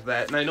everybody has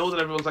that, and I know that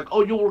everyone's like,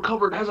 "Oh, you'll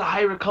recover. It has a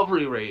high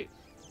recovery rate."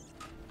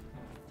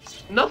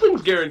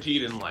 Nothing's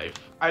guaranteed in life.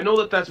 I know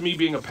that that's me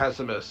being a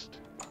pessimist,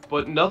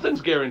 but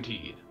nothing's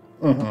guaranteed.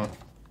 Mm-hmm.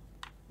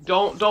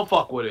 Don't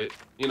fuck with it.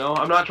 You know,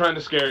 I'm not trying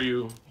to scare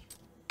you.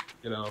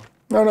 You know.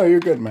 No, you're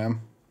good,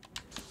 man.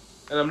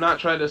 And I'm not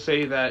trying to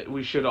say that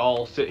we should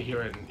all sit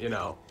here and, you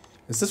know,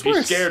 Is this be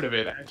where scared of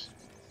it.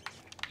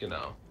 You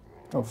know.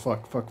 Oh,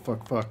 fuck.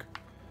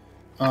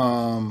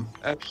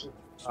 Actually,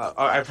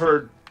 I've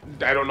heard,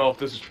 I don't know if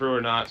this is true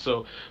or not,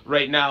 so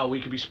right now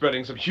we could be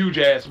spreading some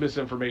huge-ass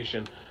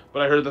misinformation,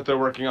 but I heard that they're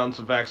working on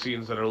some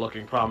vaccines that are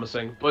looking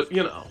promising, but,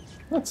 you know.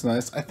 That's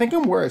nice. I think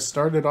I'm where I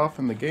started off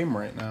in the game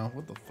right now.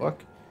 What the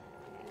fuck?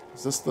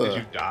 Is this the... Did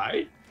you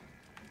die?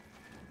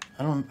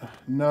 I don't...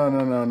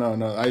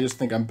 No. I just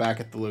think I'm back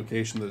at the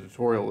location the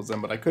tutorial was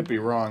in, but I could be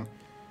wrong.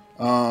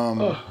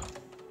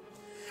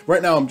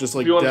 Right now I'm just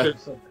like... No.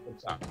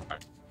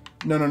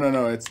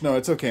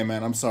 It's okay,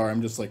 man. I'm sorry.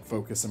 I'm just like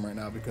focusing right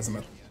now because I'm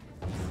at...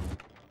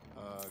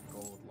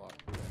 gold lock.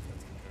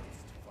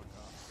 Fuck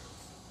off.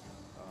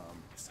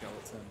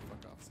 Skeleton.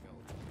 Fuck off,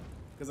 skeleton.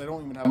 Because I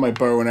don't even have my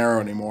bow and arrow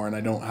anymore, and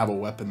I don't have a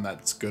weapon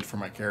that's good for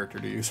my character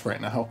to use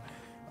right now.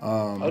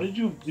 How did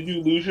you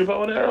lose your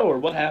bow and arrow, or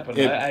what happened?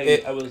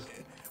 I was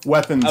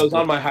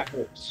on my high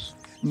horse.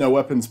 No,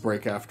 weapons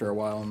break after a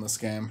while in this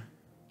game.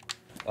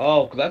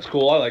 Oh, that's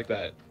cool. I like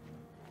that.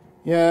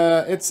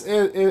 Yeah,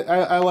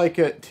 I like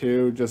it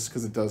too, just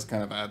because it does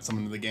kind of add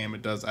something to the game.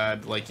 It does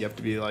add, like, you have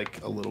to be,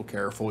 like, a little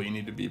careful. You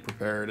need to be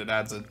prepared. It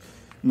adds a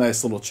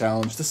nice little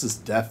challenge. This is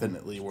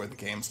definitely where the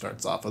game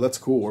starts off. Oh, that's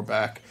cool. We're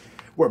back.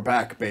 We're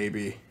back,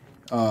 baby.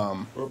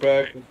 We're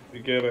back at the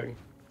beginning.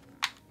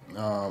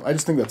 I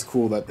just think that's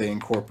cool that they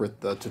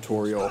incorporate the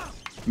tutorial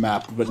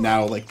map, but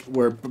now, like,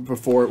 where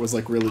before it was,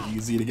 like, really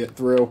easy to get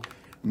through,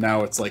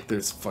 now it's like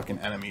there's fucking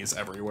enemies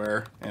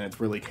everywhere, and it's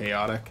really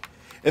chaotic.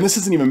 And this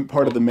isn't even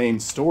part of the main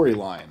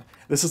storyline.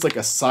 This is like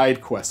a side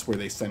quest where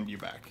they send you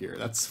back here.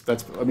 That's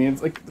I mean,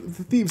 it's like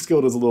the Thieves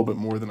Guild is a little bit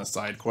more than a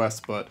side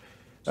quest, but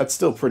that's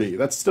still a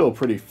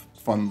pretty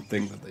fun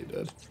thing that they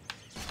did.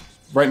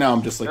 Right now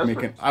I'm just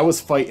like I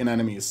was fighting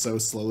enemies so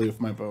slowly with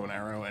my bow and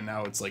arrow, and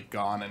now it's like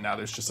gone, and now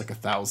there's just like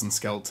 1,000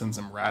 skeletons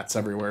and rats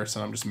everywhere,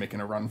 so I'm just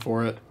making a run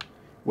for it.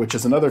 Which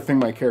is another thing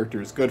my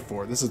character is good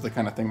for. This is the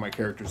kind of thing my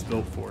character's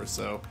built for,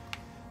 so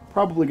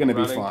probably gonna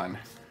be fine.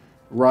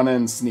 Run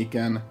in, sneak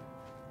in.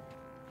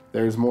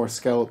 There's more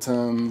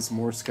skeletons,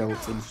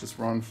 just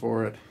run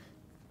for it.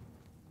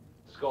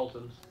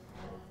 Skeletons.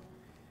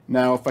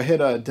 Now, if I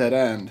hit a dead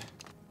end...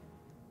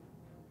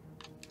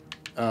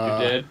 you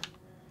did?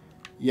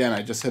 Yeah, and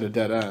I just hit a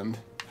dead end.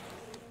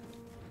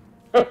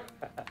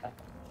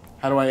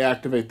 How do I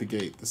activate the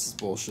gate? This is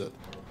bullshit.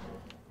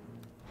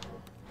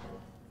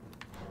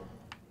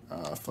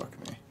 Fuck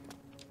me.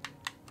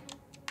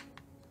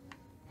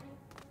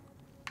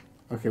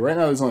 Okay, right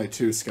now there's only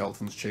 2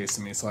 skeletons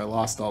chasing me, so I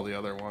lost all the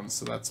other ones,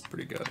 so that's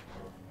pretty good.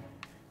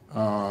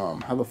 How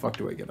the fuck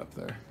do I get up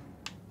there?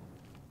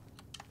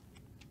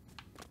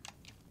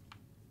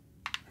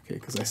 Okay,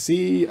 because I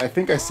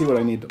think I see what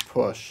I need to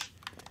push,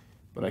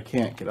 but I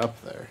can't get up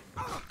there.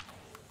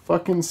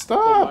 Fucking stop!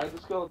 Oh, why are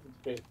the skeletons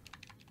chasing?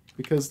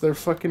 Because they're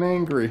fucking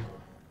angry.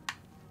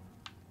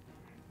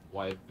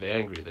 Why are they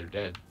angry? They're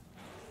dead.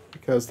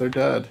 Because they're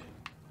dead.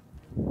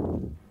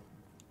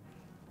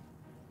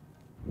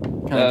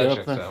 Can I get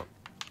up there?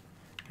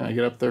 Can I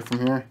get up there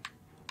from here?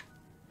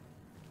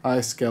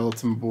 Hi,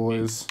 skeleton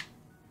boys.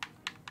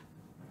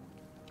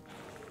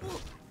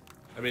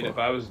 I mean, if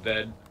I was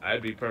dead,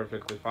 I'd be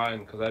perfectly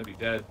fine, because I'd be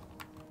dead.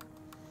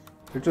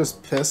 They're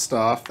just pissed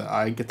off that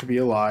I get to be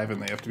alive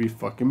and they have to be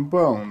fucking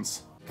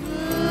bones.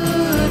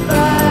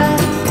 Goodbye,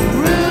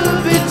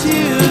 Ruby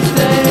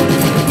Tuesday.